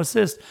goals, no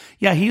assists.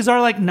 Yeah, he's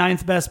our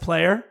ninth best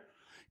player.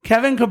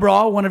 Kevin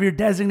Cabral, one of your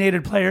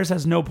designated players,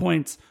 has no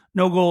points,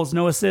 no goals,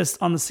 no assists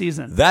on the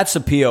season. That's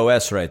a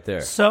POS right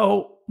there.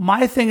 So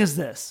my thing is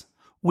this.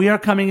 We are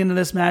coming into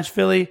this match,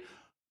 Philly,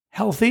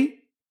 healthy.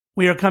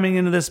 We are coming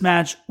into this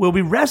match. We'll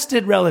be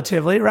rested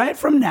relatively, right?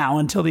 From now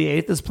until the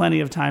 8th, there's plenty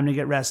of time to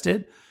get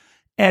rested.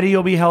 Eddie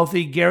will be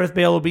healthy. Gareth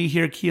Bale will be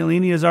here.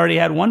 Chiellini has already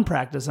had one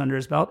practice under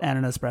his belt and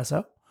an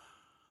espresso.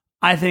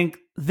 I think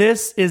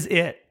this is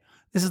it.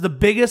 This is the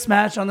biggest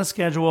match on the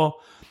schedule.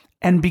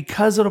 And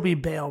because it'll be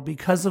Bale,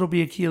 because it'll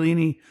be a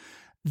Chiellini,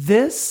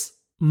 this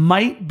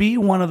might be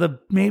one of the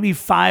maybe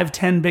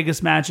 5-10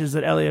 biggest matches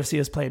that LAFC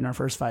has played in our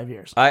first 5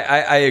 years.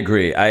 I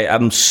agree.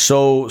 I'm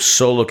so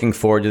looking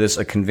forward to this.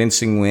 A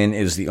convincing win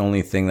is the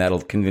only thing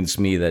that'll convince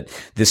me that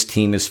this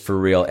team is for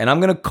real. And I'm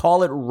going to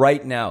call it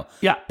right now.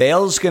 Yeah.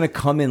 Bale's going to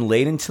come in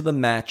late into the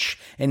match,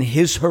 and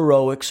his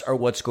heroics are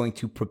what's going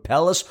to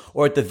propel us,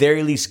 or at the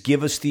very least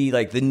give us the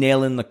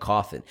nail in the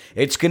coffin.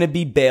 It's going to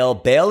be Bale.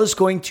 Bale is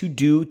going to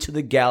do to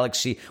the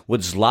Galaxy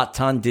what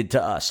Zlatan did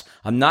to us.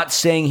 I'm not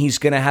saying he's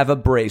going to have a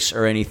brace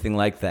or anything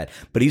like that,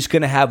 but he's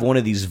going to have one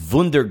of these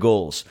Wunder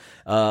goals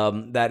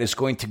that is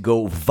going to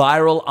go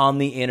viral on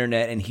the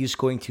internet, and he's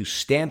going to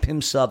stamp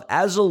himself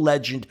as a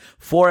legend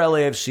for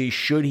LAFC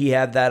should he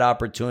have that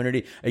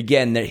opportunity.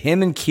 Again, that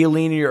him and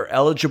Chiellini are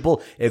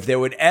eligible. If there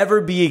would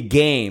ever be a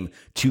game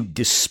to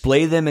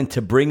display them and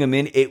to bring them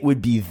in, it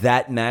would be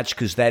that match,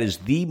 because that is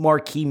the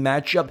marquee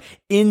matchup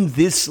in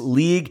this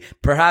league,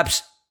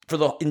 perhaps for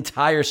the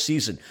entire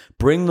season.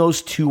 Bring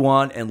those two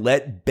on and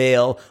let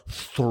Bale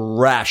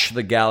thrash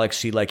the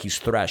Galaxy like he's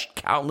thrashed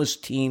countless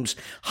teams.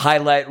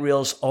 Highlight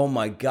reels. Oh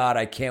my God,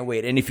 I can't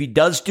wait. And if he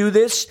does do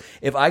this,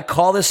 if I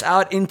call this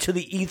out into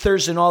the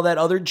ethers and all that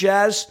other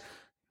jazz,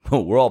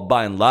 we're all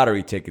buying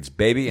lottery tickets,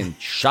 baby, and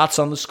shots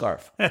on the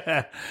scarf.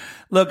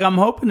 Look, I'm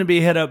hoping to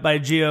be hit up by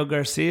Gio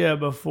Garcia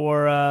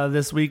before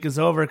this week is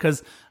over,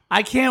 because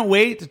I can't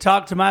wait to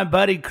talk to my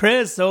buddy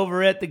Chris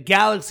over at the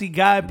Galaxy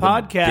Guy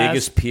podcast.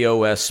 Biggest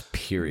POS,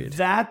 period.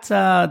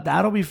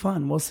 That'll be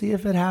fun. We'll see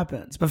if it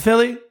happens. But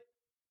Philly,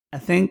 I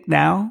think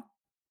now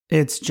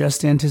it's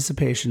just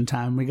anticipation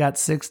time. We got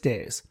 6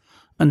 days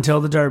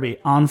until the Derby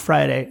on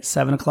Friday,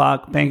 7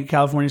 o'clock, Bank of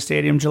California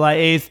Stadium, July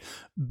 8th.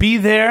 Be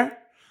there.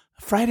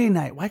 Friday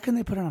night. Why couldn't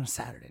they put it on a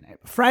Saturday night?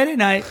 Friday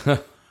night.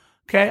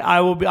 Okay,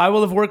 I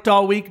will have worked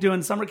all week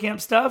doing summer camp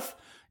stuff.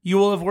 You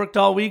will have worked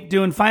all week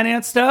doing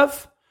finance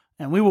stuff.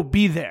 And we will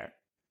be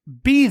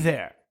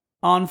there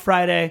on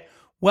Friday,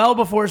 well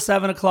before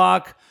 7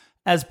 o'clock,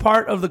 as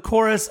part of the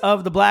chorus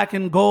of the Black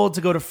and Gold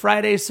to go to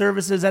Friday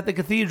services at the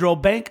Cathedral,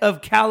 Bank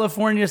of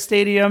California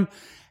Stadium.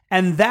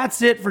 And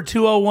that's it for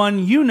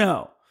 201. You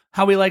know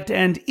how we like to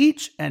end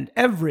each and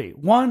every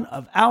one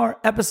of our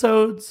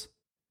episodes.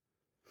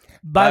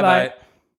 Bye-bye.